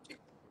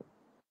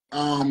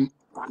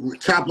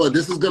 Chopper,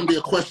 this is going to be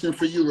a question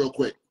for you real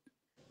quick.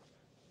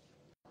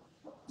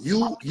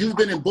 You've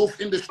been in both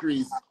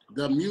industries,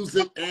 the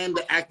music and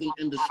the acting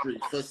industry.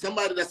 For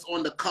somebody that's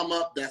on the come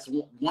up, that's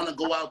want to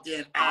go out there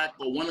and act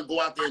or want to go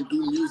out there and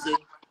do music,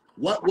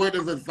 what word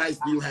of advice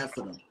do you have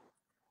for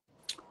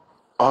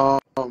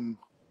them?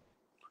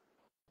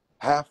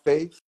 Have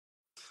faith.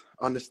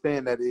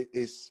 Understand that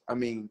it's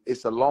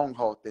a long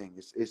haul thing.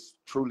 It's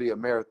truly a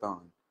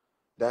marathon.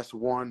 That's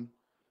one.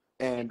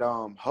 And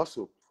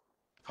hustle.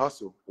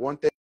 One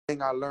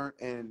thing I learned,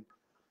 and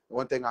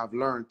one thing I've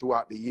learned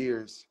throughout the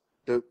years,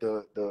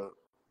 the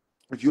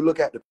if you look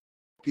at the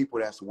people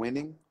that's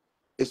winning,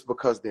 it's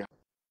because they're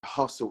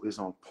hustle is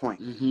on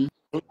point. Mm-hmm.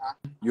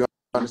 You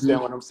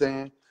understand what I'm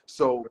saying?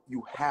 So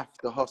you have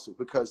to hustle,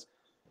 because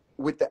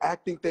with the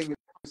acting thing,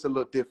 it's a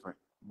little different.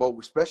 But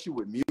especially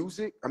with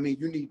music, I mean,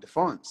 you need the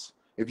funds.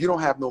 If you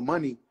don't have no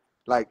money,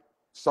 like,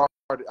 sorry,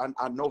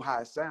 I know how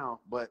it sounds,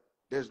 but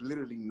there's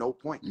literally no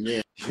point.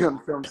 Yeah. You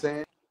understand what I'm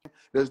saying?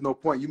 There's no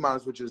point. You might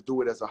as well just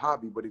do it as a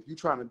hobby. But if you're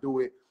trying to do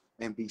it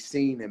and be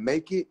seen and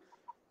make it,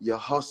 your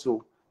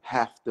hustle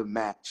have to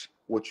match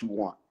what you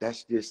want.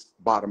 That's just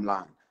bottom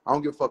line. I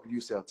don't give a fuck if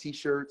you sell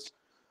T-shirts,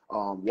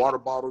 water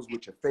bottles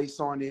with your face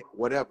on it,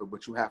 whatever,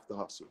 but you have to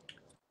hustle.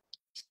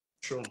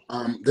 True.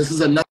 This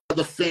is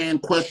another fan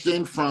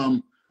question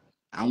from,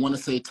 I want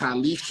to say,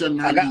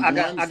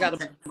 Talisha91.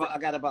 I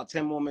got about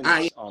 10 more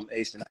minutes,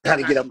 Ace, and I got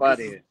to get up out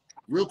of here.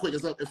 Real quick,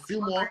 there's a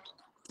few more.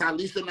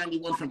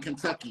 Talisha91 from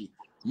Kentucky.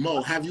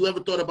 Mo, have you ever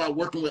thought about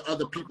working with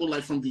other people,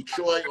 like from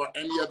Detroit or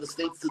any other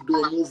states, to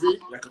do a movie,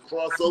 like a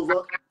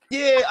crossover?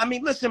 Yeah, I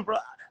mean, listen, bro,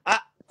 I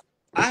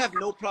have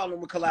no problem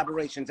with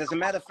collaborations. As a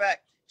matter of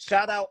fact,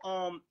 shout out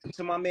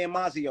to my man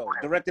Mazio,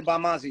 directed by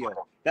Mazio.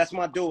 That's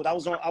my dude.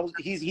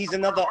 He's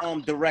another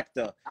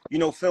director, you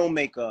know,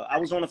 filmmaker. I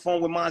was on the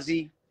phone with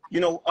Mazi,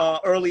 you know,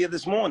 earlier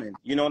this morning.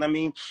 You know what I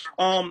mean?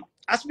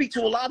 I speak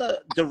to a lot of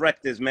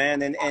directors,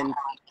 man,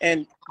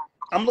 and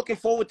I'm looking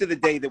forward to the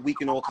day that we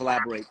can all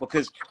collaborate,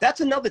 because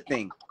that's another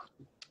thing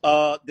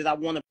that I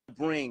want to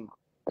bring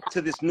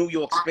to this New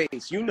York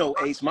space. You know,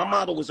 Ace, my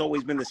motto has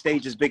always been the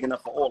stage is big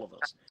enough for all of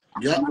us.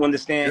 Yeah. You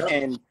understand? Yeah.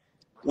 And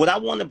what I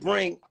want to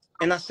bring,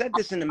 and I said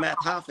this in the Matt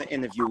Hoffa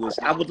interview, is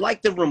I would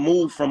like to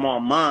remove from our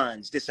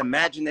minds this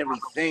imaginary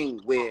thing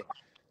where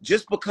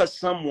just because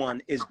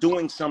someone is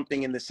doing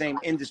something in the same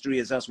industry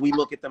as us, we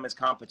look at them as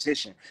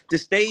competition. The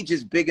stage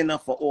is big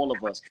enough for all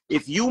of us.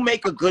 If you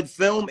make a good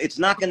film, it's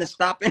not going to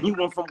stop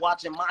anyone from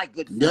watching my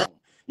good film. Yeah.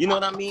 You know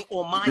what I mean?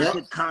 Or my Yeah.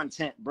 good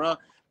content, bro.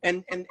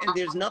 And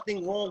there's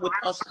nothing wrong with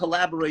us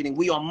collaborating.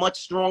 We are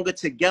much stronger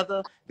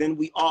together than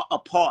we are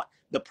apart.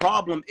 The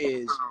problem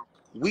is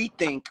we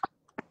think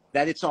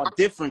that it's our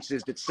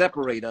differences that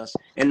separate us,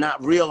 and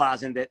not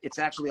realizing that it's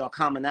actually our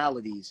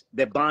commonalities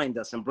that bind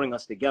us and bring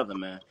us together,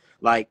 man.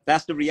 Like,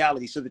 that's the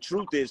reality. So the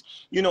truth is,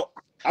 you know,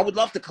 I would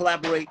love to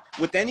collaborate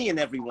with any and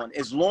everyone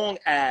as long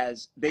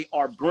as they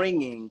are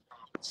bringing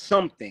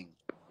something.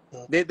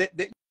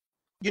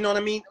 You know what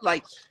I mean?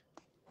 Like,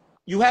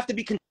 you have to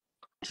be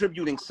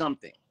contributing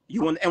something.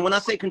 And when I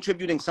say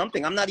contributing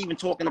something, I'm not even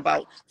talking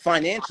about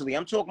financially.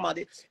 I'm talking about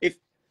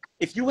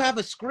if you have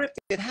a script,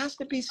 it has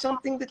to be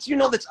something that's, you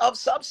know, that's of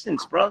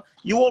substance, bro.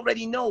 You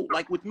already know,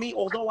 like with me,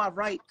 although I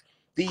write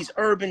these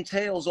urban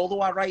tales,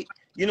 although I write,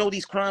 you know,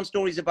 these crime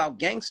stories about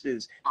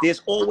gangsters,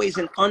 there's always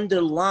an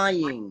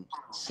underlying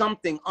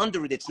something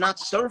under it. It's not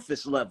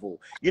surface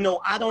level. You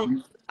know, I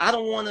don't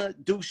want to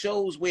do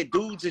shows where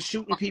dudes are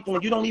shooting people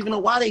and you don't even know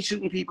why they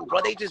shooting people,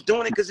 bro. They just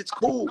doing it because it's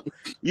cool.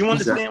 You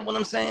understand what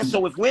I'm saying?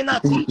 So if we're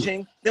not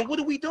teaching, then what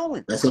are we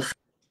doing? That's a fact.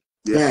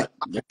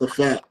 That's a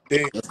fact.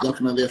 That's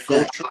definitely a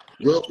fact.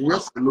 Real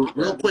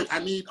quick, I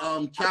need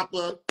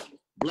Chopper,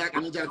 Black, I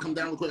need y'all to come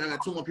down real quick. I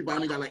got 2 more people. I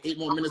only got like 8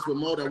 more minutes with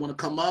Mo that want to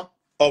come up.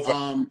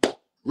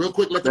 Real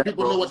quick, let the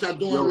people know what y'all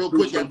doing real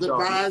quick. Y'all good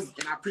vibes,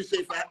 and I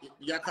appreciate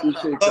y'all coming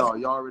up.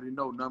 Y'all already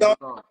know numbers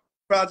on.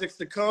 Projects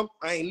to come.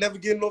 I ain't never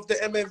getting off the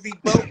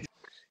MMV boat.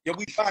 Yo,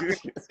 we rocking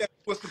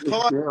with the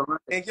part.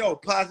 And yo,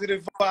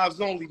 positive vibes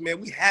only, man.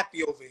 We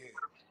happy over here.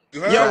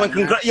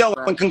 Yo,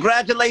 and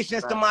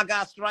congratulations to my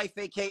guy Strife,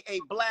 aka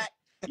Black.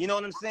 You know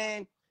what I'm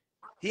saying?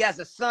 He has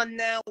a son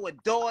now, a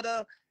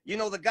daughter. You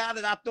know, the guy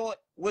that I thought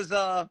was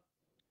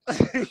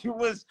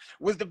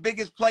was the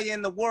biggest player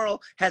in the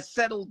world has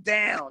settled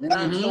down. And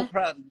I'm so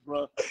proud of you,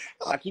 bro.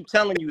 I keep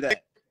telling you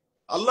that.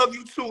 I love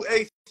you too,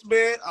 Ace,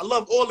 man. I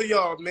love all of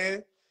y'all,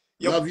 man.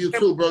 Yo, love you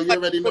too, bro. You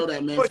already know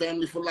that, man.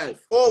 Family for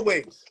life.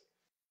 Always.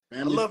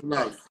 Family for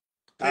life.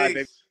 All right,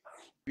 baby.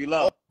 We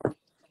love.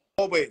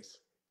 Always.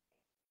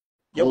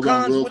 Yo, hold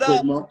on Cons, real what quick,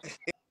 up? Mo.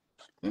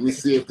 Let me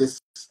see if this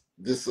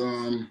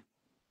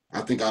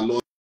I think I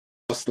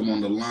lost him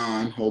on the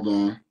line. Hold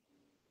on.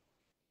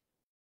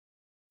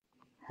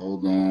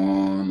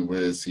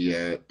 Where is he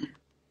at?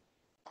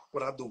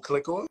 What I do?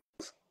 Click off?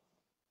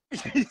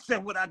 He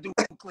said, "What I do?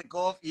 Click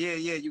off." Yeah.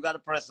 You gotta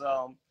press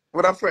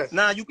What I press?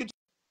 Nah, you could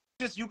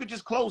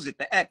just close it.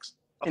 The X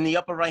in the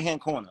upper right hand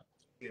corner.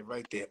 Yeah,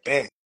 right there.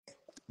 Bang.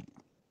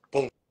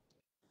 Boom.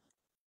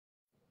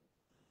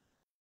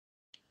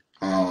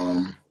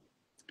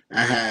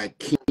 I had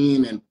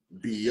Keen and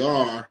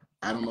BR.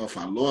 I don't know if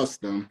I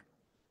lost them.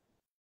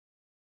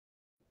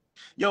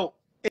 Yo,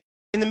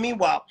 in the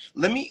meanwhile,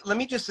 let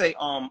me just say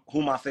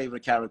who my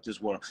favorite characters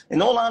were.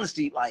 In all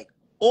honesty, like,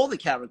 all the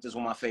characters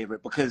were my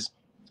favorite because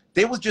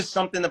there was just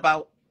something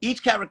about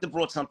each character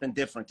brought something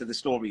different to the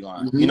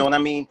storyline. You know what I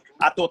mean?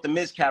 I thought the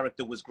Miz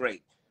character was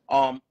great.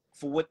 For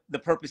what the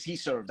purpose he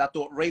served. I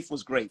thought Rafe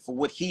was great for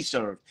what he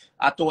served.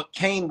 I thought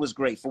Kane was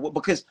great for what,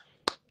 because,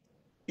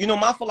 you know,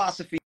 my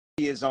philosophy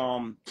is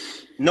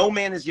no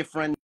man is your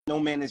friend, no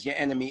man is your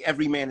enemy,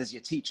 every man is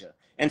your teacher.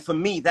 And for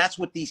me, that's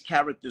what these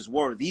characters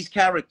were. These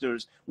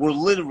characters were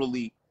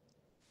literally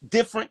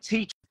different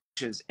teachers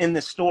in the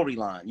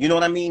storyline. You know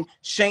what I mean?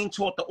 Shane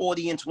taught the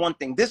audience one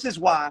thing. This is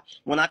why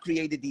when I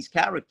created these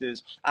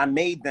characters, I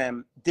made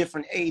them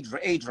different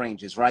age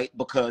ranges, right?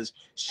 Because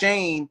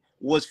Shane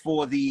was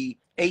for the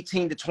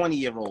 18 to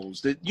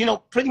 20-year-olds,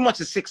 pretty much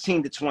the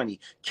 16 to 20.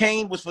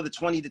 Kane was for the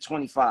 20 to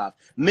 25.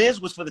 Miz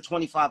was for the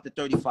 25 to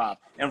 35.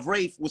 And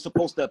Rafe was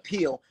supposed to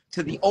appeal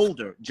to the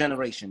older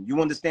generation.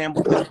 You understand?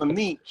 Because for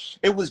me,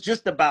 it was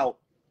just about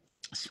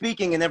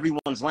speaking in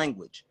everyone's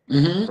language,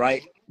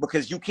 right?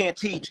 Because you can't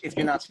teach if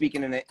you're not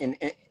speaking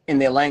in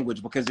their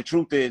language. Because the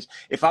truth is,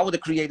 if I would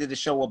have created a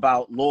show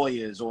about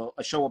lawyers or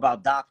a show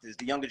about doctors,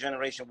 the younger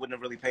generation wouldn't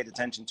have really paid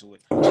attention to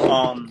it.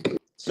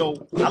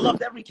 So I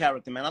loved every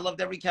character, man. I loved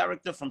every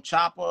character from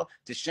Chopper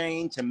to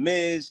Shane to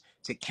Miz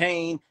to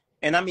Kane.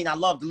 And I mean, I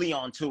loved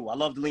Leon too. I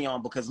loved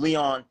Leon because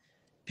Leon,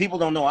 people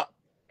don't know.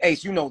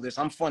 Ace, you know this.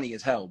 I'm funny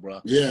as hell,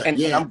 bro. Yeah, and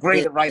I'm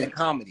great at writing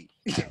comedy.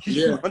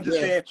 You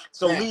understand?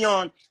 So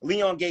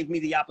Leon gave me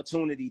the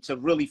opportunity to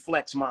really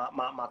flex my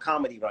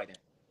comedy writing.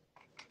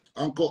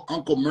 Uncle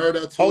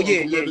Murder too. Uncle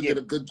Murder did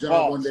a good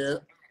job on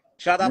there.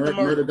 Shout out to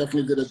Murder.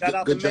 Definitely did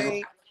a good job.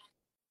 May.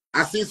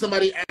 I seen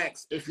somebody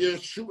ask, if you're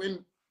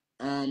shooting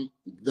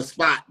the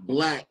spot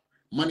Black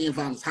Money and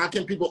Violence, how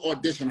can people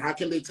audition? How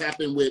can they tap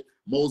in with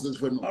Moses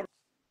Verneau? All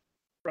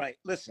right,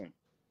 listen.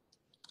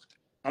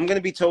 I'm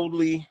gonna be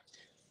totally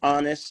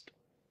honest.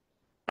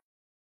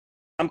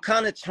 I'm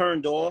kind of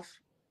turned off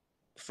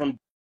from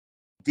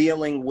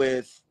dealing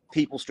with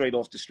people straight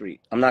off the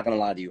street. I'm not gonna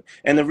lie to you.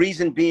 And the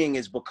reason being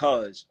is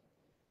because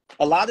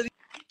a lot of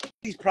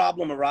these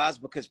problems arise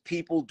because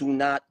people do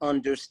not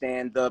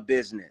understand the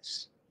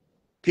business.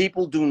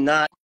 People do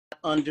not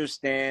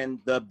understand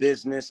the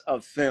business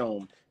of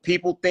film.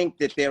 People think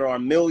that there are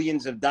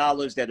millions of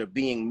dollars that are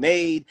being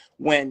made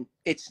when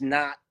it's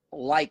not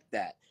like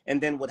that. And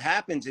then what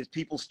happens is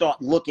people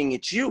start looking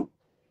at you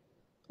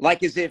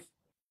like as if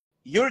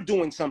you're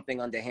doing something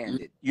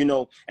underhanded,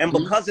 and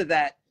because of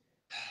that,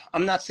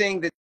 I'm not saying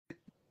that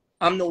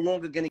I'm no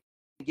longer going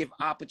to give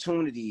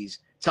opportunities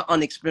to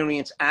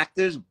unexperienced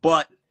actors,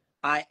 but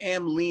I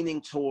am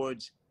leaning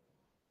towards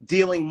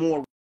dealing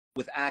more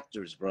with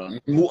actors, bro,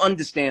 who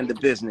understand the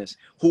business,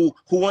 who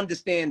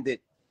understand that,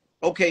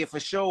 okay, if a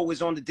show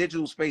is on the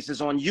digital spaces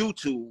on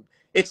YouTube,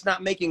 it's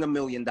not making $1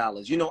 million.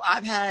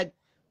 I've had,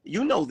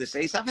 this,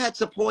 Ace, I've had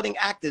supporting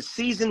actors,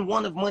 season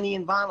 1 of Money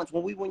and Violence,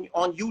 when we went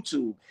on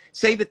YouTube,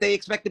 say that they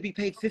expect to be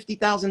paid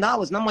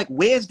 $50,000. And I'm like,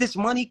 where's this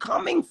money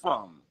coming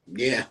from?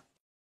 Yeah.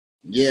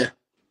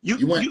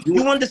 You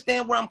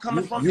understand where I'm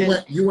coming from? You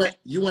went through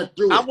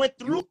it. I went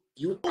through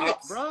it,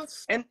 bro.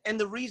 And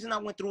the reason I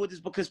went through it is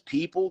because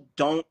people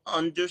don't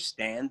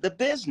understand the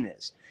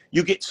business.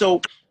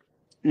 So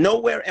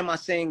nowhere am I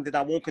saying that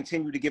I won't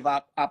continue to give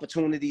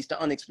opportunities to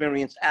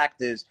unexperienced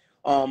actors.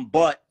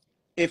 But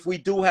if we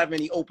do have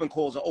any open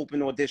calls or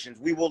open auditions,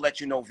 we will let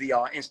you know via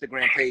our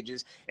Instagram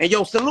pages. And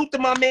yo, salute to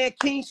my man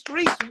King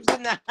Streets, who's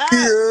in the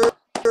house.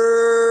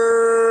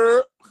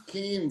 Yeah.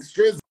 King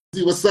Streets.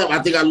 What's up? I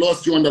think I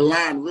lost you on the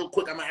line. Real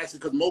quick, I'm gonna ask you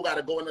because Mo got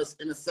to go in a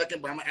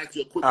second, but I'm gonna ask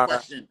you a quick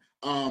question.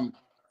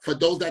 For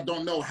those that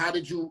don't know, how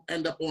did you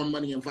end up on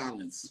Money and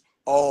Violence?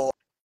 I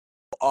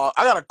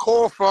got a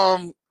call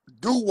from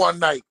Dude one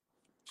night.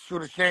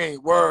 Shoot a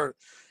Shane, word.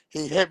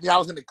 He hit me. I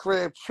was in the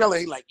crib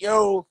chilling. He like,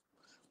 yo,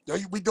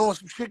 you be doing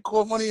some shit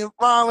called Money and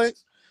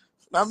Violence.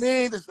 I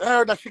mean, I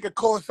heard that shit could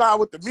coincide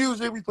with the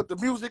music. We put the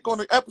music on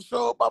the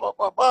episode. Blah blah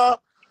blah blah.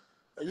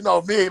 You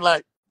know me,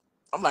 like.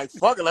 I'm like,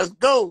 fuck it, let's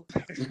go.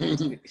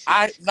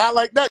 I not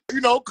like that,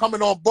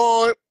 coming on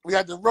board. We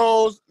had the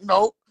roles,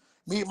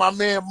 meet my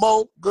man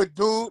Mo, good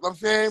dude, I'm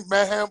saying,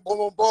 met him, boom,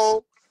 boom,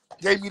 boom.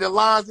 Gave me the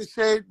lines and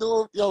said,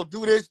 dude, yo,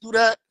 do this, do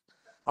that.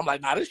 I'm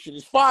like, nah, this shit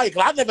is fire,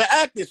 because I never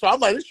acted, so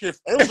I'm like, this shit,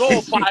 it was all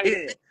fire.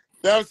 You know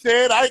what I'm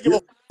saying? I didn't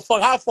give a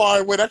fuck how far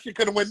it went. That shit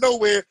could have went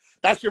nowhere.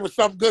 That shit was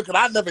something good,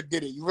 because I never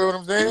did it. You know what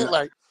I'm saying?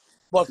 Like,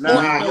 but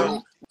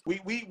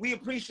we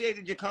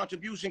appreciated your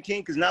contribution,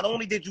 King, because not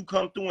only did you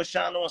come through and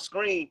shine on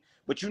screen,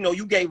 but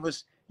you gave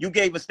us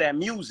that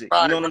music.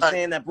 Right, you know what I'm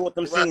saying? That brought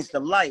them scenes to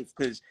life.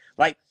 Because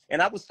and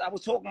I was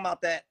talking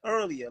about that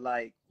earlier.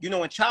 Like,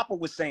 and Chopper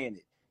was saying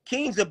it.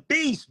 King's a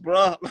beast,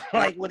 bro.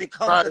 Like when it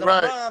comes to the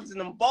rhymes and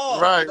them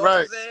bars. Right, you know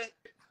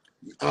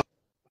what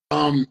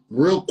I'm saying?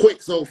 Real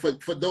quick, so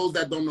for those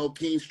that don't know,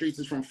 King Streets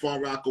is from Far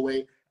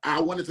Rockaway.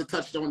 I wanted to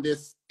touch on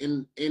this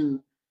in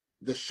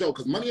the show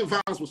because Money and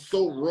Violence was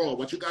so raw.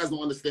 What you guys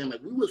don't understand,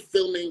 like we was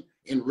filming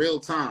in real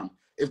time.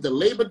 If the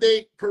Labor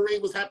Day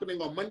parade was happening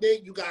on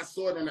Monday, you guys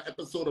saw it on an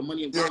episode of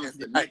Money and Violence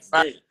the next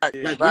day.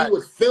 We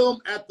would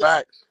film at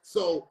the.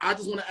 So I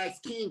just want to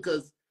ask King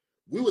because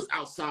we was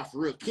outside for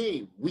real.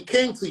 King, we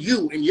came to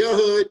you in your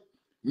hood,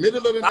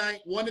 middle of the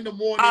night, 1 in the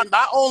morning.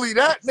 Not only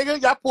that, nigga,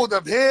 y'all pulled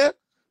up here,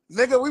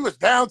 nigga. We was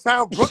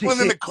downtown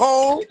Brooklyn in the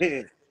cold,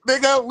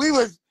 nigga. We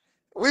was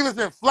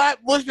in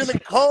Flatbush in the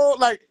cold,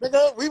 like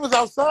nigga. We was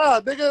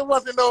outside, nigga. It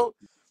wasn't no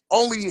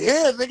only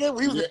here, nigga.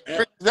 We was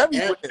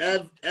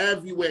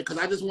everywhere. Because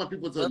I just want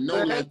people to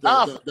know, like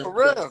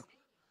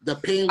the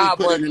pain we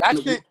put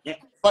in.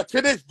 But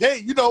to this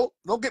day,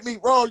 don't get me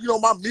wrong.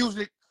 My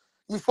music,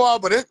 far,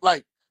 but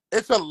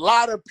it's a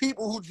lot of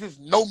people who just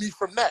know me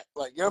from that.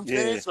 Like, you know what I'm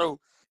saying? So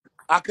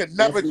I could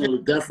never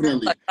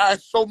definitely. like, I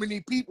had so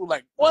many people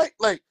like, what?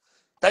 Like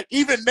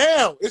even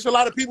now, it's a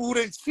lot of people who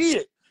didn't see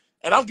it.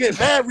 And I'm getting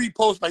mad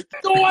reposts like,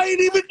 no, I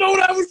didn't even know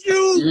that was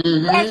you.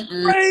 That's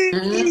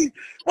crazy.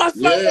 My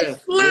son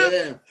was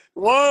slim.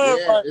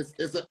 What?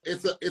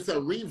 It's a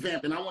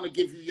revamp, and I want to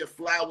give you your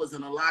flowers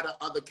and a lot of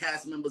other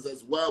cast members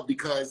as well,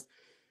 because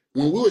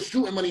when we were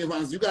shooting Money and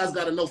Violence, you guys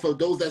got to know, for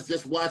those that's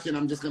just watching,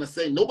 I'm just going to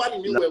say, nobody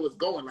knew where it was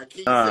going. Like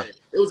King said,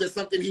 it was just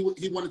something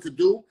he wanted to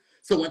do.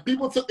 So when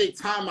people took their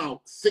time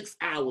out, 6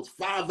 hours,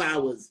 5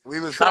 hours, we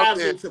was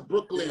traveling to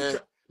Brooklyn,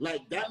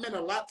 like that meant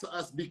a lot to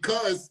us,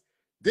 because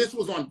this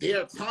was on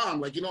their time.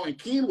 Like, you know, and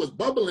Keen was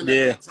bubbling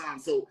at that time.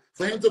 So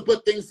for him to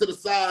put things to the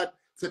side,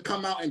 to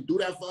come out and do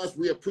that for us,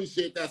 we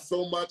appreciate that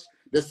so much.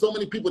 There's so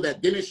many people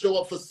that didn't show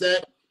up for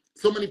set.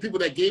 So many people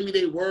that gave me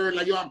their word,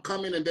 like, yo, I'm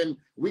coming, and then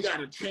we got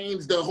to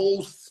change the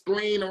whole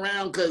screen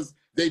around because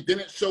they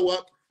didn't show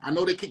up. I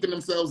know they're kicking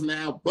themselves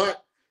now,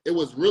 but it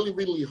was really,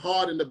 really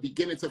hard in the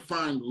beginning to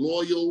find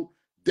loyal,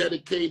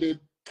 dedicated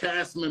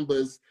cast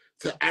members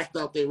to act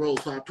out their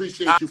roles. So I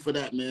appreciate you for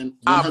that, man.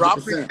 100%. Bro, I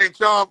appreciate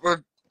y'all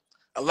for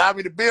allowing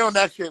me to be on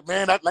that shit,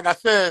 man. Like I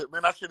said,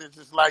 man, that shit is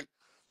just like,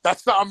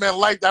 that's something in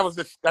life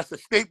that's a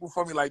staple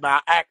for me. Like,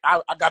 nah, I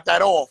got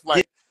that off.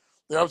 Like,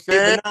 you know what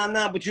I'm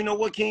saying? But you know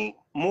what, King?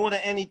 More than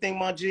anything,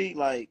 my G,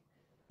 like,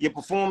 your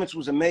performance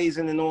was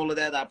amazing and all of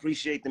that. I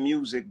appreciate the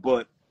music,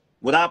 but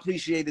what I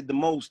appreciated the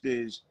most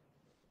is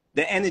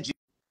the energy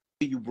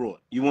you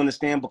brought. You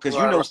understand? Because you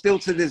know, still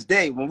to this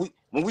day, when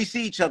we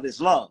see each other, it's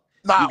love.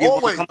 Nah, you get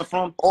always. where I'm coming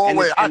from?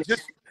 Always.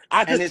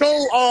 I just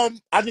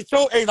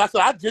told Ace, I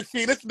said, I just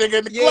seen this nigga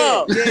in the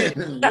club.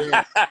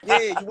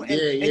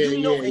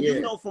 You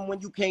know from when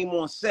you came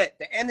on set,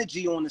 the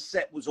energy on the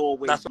set was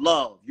always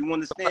love. You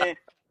understand?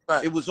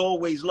 It was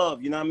always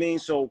love, you know what I mean?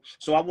 So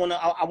I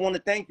wanna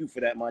thank you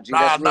for that, my G.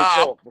 That's real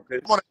talk. I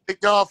wanna thank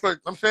y'all for,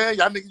 I'm saying,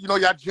 y'all niggas, you know,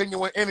 y'all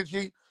genuine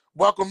energy,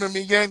 welcoming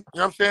me in, you know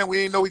what I'm saying? We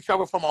ain't know each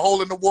other from a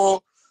hole in the wall. You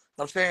know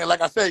what I'm saying?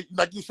 Like I said,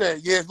 like you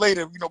said, years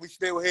later, you know, we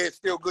still here,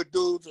 still good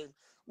dudes, and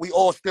we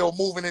all still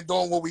moving and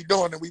doing what we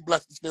doing, and we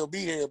blessed to still be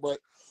here. But you know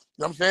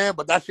what I'm saying?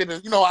 But that shit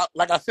is, you know,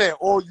 like I said,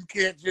 you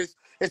can't just,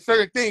 it's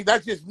certain things,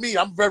 that's just me.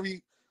 I'm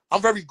very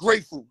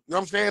grateful. You know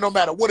what I'm saying? No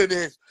matter what it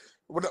is.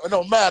 It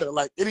don't matter.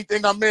 Like,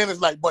 anything I'm in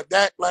is like, but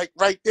that, like,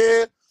 right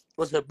there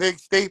was a big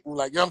staple.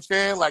 Like, you know what I'm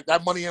saying? Like,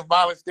 that Money and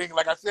Violence thing,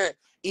 like I said,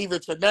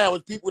 even to now,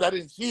 it's people that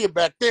didn't see it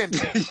back then.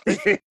 They see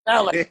it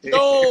now, like,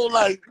 yo,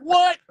 like,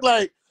 what?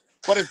 Like,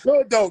 but it's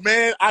good, though,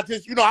 man. I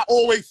just, you know, I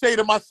always say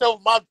to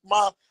myself,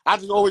 I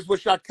just always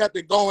wish I kept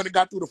it going and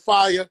got through the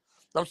fire. You know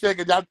what I'm saying?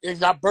 Because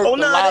y'all birthed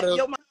a lot of...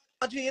 Yo,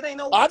 my G, it ain't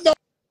over. I know.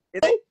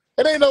 It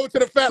ain't over to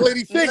the fat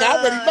lady sing. I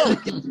already know.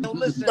 Yo,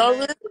 listen, you know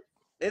man.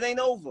 It ain't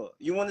over.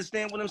 You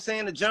understand what I'm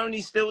saying? The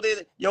journey's still there.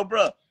 Yo,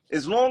 bro,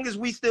 as long as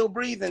we still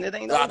breathing, it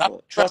ain't over.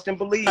 Trust and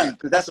believe.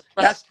 Because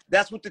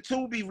that's what the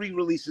Tubi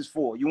re-release is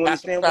for. You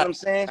understand what I'm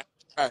saying?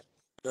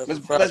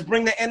 Let's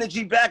bring the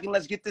energy back and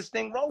let's get this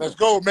thing rolling. Let's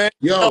go, man.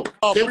 Yo,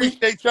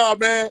 appreciate y'all,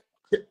 man.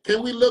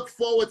 Can we look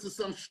forward to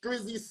some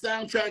Strizzy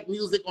soundtrack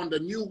music on the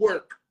new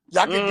work?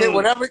 Y'all can get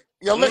whatever.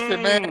 Yo,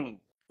 listen, man.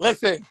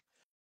 Listen.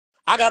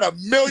 I got a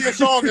million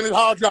songs in this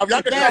hard drive.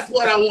 That's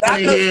what I want to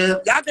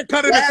hear. Y'all can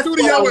cut in the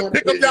studio and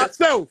pick them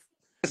yourself.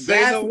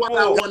 That's what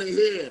I want to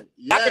hear.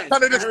 Y'all can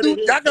cut in the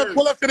studio. Y'all can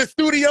pull up to the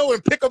studio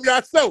and pick them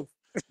yourself.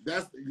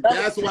 That's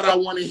what I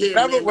want to hear.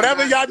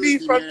 Whatever y'all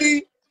need from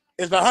me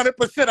is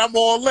 100%. I'm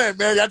all in,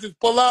 man. Y'all just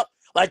pull up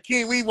like,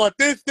 King, we want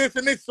this,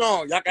 and this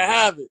song. Y'all can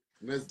have it.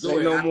 Let's do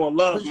it. No more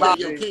love,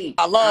 King.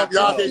 I love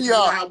y'all. See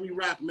y'all. How we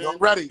rock, man. I'm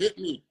ready. Hit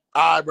me.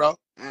 All right, bro. All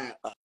right.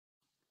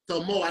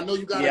 So Mo, I know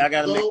you gotta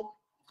go.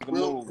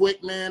 Real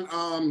quick, man.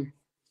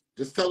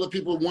 Just tell the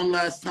people one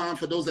last time,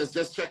 for those that's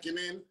just checking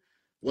in,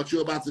 what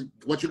you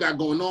got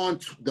going on,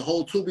 the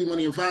whole Tubi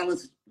Money and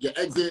Violence, your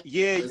exit.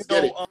 Yeah, Let's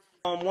get it.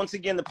 Once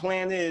again, the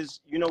plan is,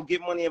 you know,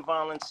 get Money and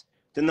Violence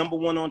the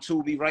 #1 on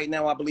Tubi. Right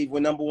now, I believe we're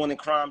 #1 in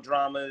crime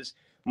dramas,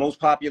 most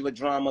popular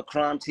drama,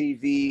 crime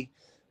TV.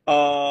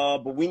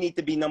 But we need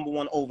to be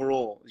 #1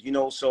 overall, you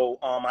know. So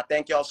I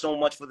thank y'all so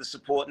much for the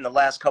support in the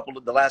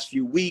last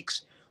few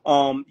weeks.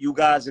 You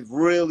guys have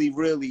really,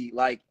 really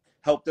like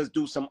helped us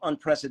do some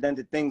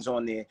unprecedented things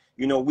on there.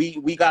 You know,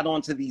 we got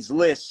onto these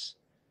lists,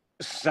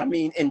 I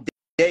mean, in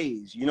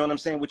days, you know what I'm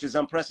saying, which is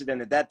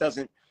unprecedented. That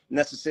doesn't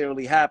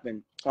necessarily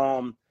happen.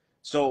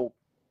 So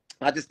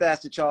I just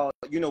ask that y'all,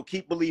 you know,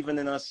 keep believing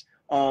in us,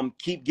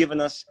 keep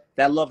giving us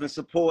that love and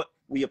support.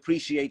 We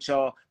appreciate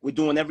y'all. We're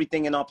doing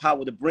everything in our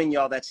power to bring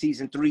y'all that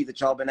season 3 that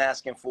y'all been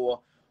asking for.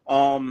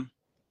 And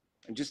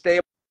just stay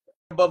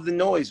above the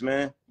noise,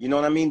 man. You know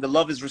what I mean? The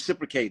love is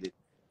reciprocated.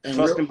 And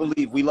trust and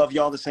believe. We love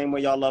y'all the same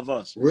way y'all love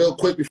us. Real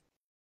quick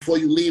before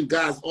you leave,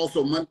 guys,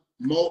 also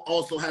Mo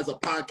also has a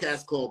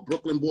podcast called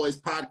Brooklyn Boys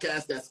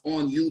Podcast that's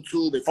on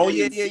YouTube.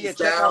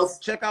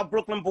 Check out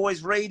Brooklyn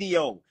Boys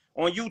Radio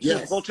on YouTube.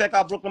 Yes. Go check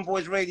out Brooklyn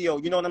Boys Radio.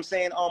 You know what I'm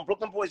saying?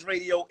 Brooklyn Boys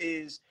Radio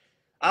is,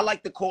 I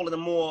like to call it a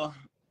more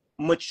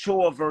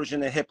mature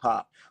version of hip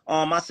hop.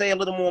 I say a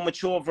little more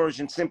mature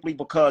version simply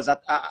because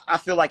I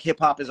feel like hip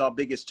hop is our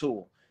biggest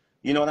tool.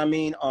 You know what I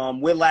mean?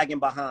 We're lagging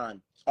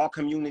behind. Our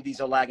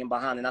communities are lagging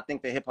behind, and I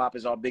think that hip hop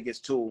is our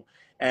biggest tool.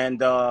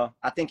 And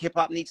I think hip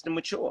hop needs to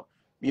mature.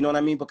 You know what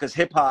I mean? Because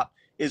hip hop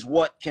is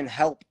what can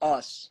help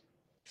us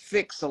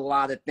fix a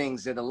lot of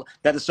things that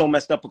are so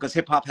messed up, because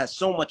hip hop has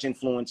so much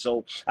influence.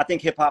 So I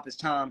think hip hop is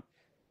time.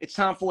 It's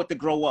time for it to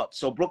grow up.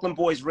 So Brooklyn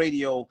Boys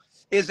Radio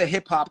is a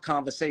hip hop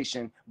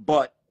conversation,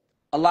 but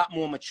a lot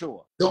more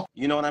mature.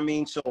 You know what I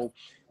mean? So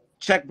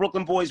check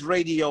Brooklyn Boys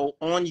Radio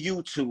on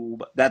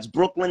YouTube. That's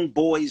Brooklyn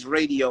Boys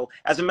Radio.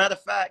 As a matter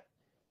of fact,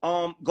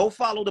 go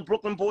follow the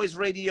Brooklyn Boys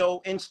Radio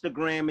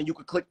Instagram, and you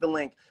can click the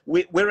link.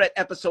 We're at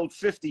episode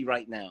 50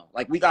 right now.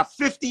 Like, we got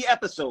 50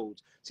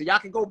 episodes. So y'all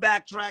can go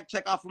backtrack,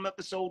 check out from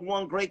episode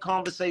 1. Great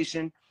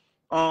conversation.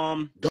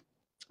 And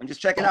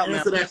just check it out, man.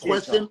 Answer that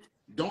question.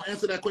 Don't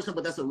answer that question,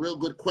 but that's a real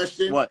good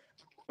question. What?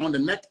 On the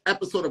next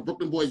episode of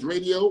Brooklyn Boys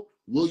Radio,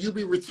 will you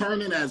be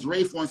returning as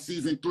Rafe on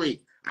season 3?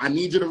 I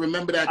need you to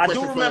remember that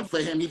question for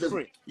him. He just,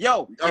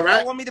 yo, if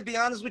you want me to be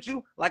honest with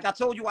you, like I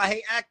told you, I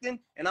hate acting,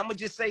 and I'm going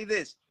to just say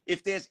this.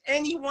 If there's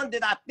anyone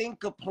that I think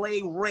could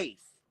play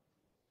Rafe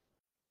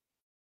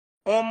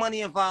on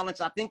Money and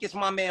Violence, I think it's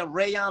my man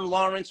Rayon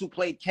Lawrence, who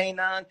played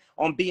K9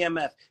 on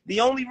BMF. The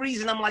only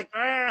reason I'm like,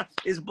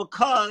 is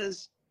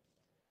because,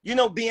 you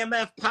know,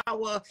 BMF,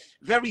 Power,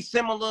 very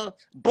similar,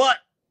 but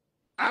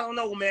I don't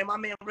know, man. My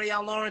man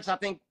Rayon Lawrence, I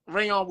think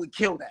Rayon would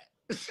kill that.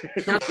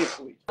 Shout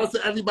out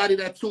to everybody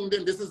that tuned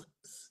in. This is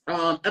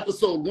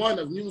episode 1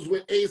 of News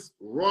with Ace,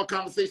 raw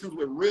conversations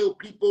with real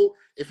people.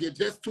 If you're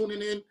just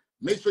tuning in,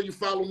 make sure you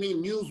follow me,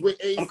 News with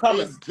Ace,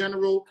 Ace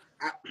General.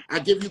 I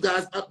give you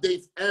guys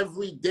updates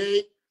every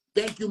day.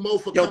 Thank you, Mo,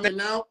 for coming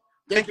out.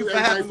 Thank you for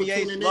having me,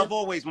 Ace. Love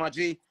always, my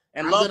G.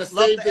 And love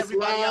to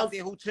everybody out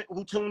there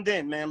who tuned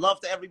in, man. Love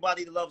to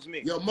everybody that loves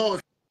me. Yo, Mo,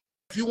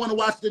 if you want to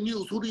watch the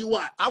news, who do you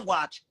watch? I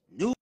watch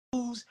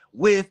News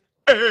with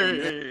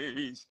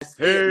Ace.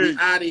 Hey, we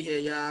out of here,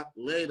 y'all.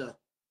 Later.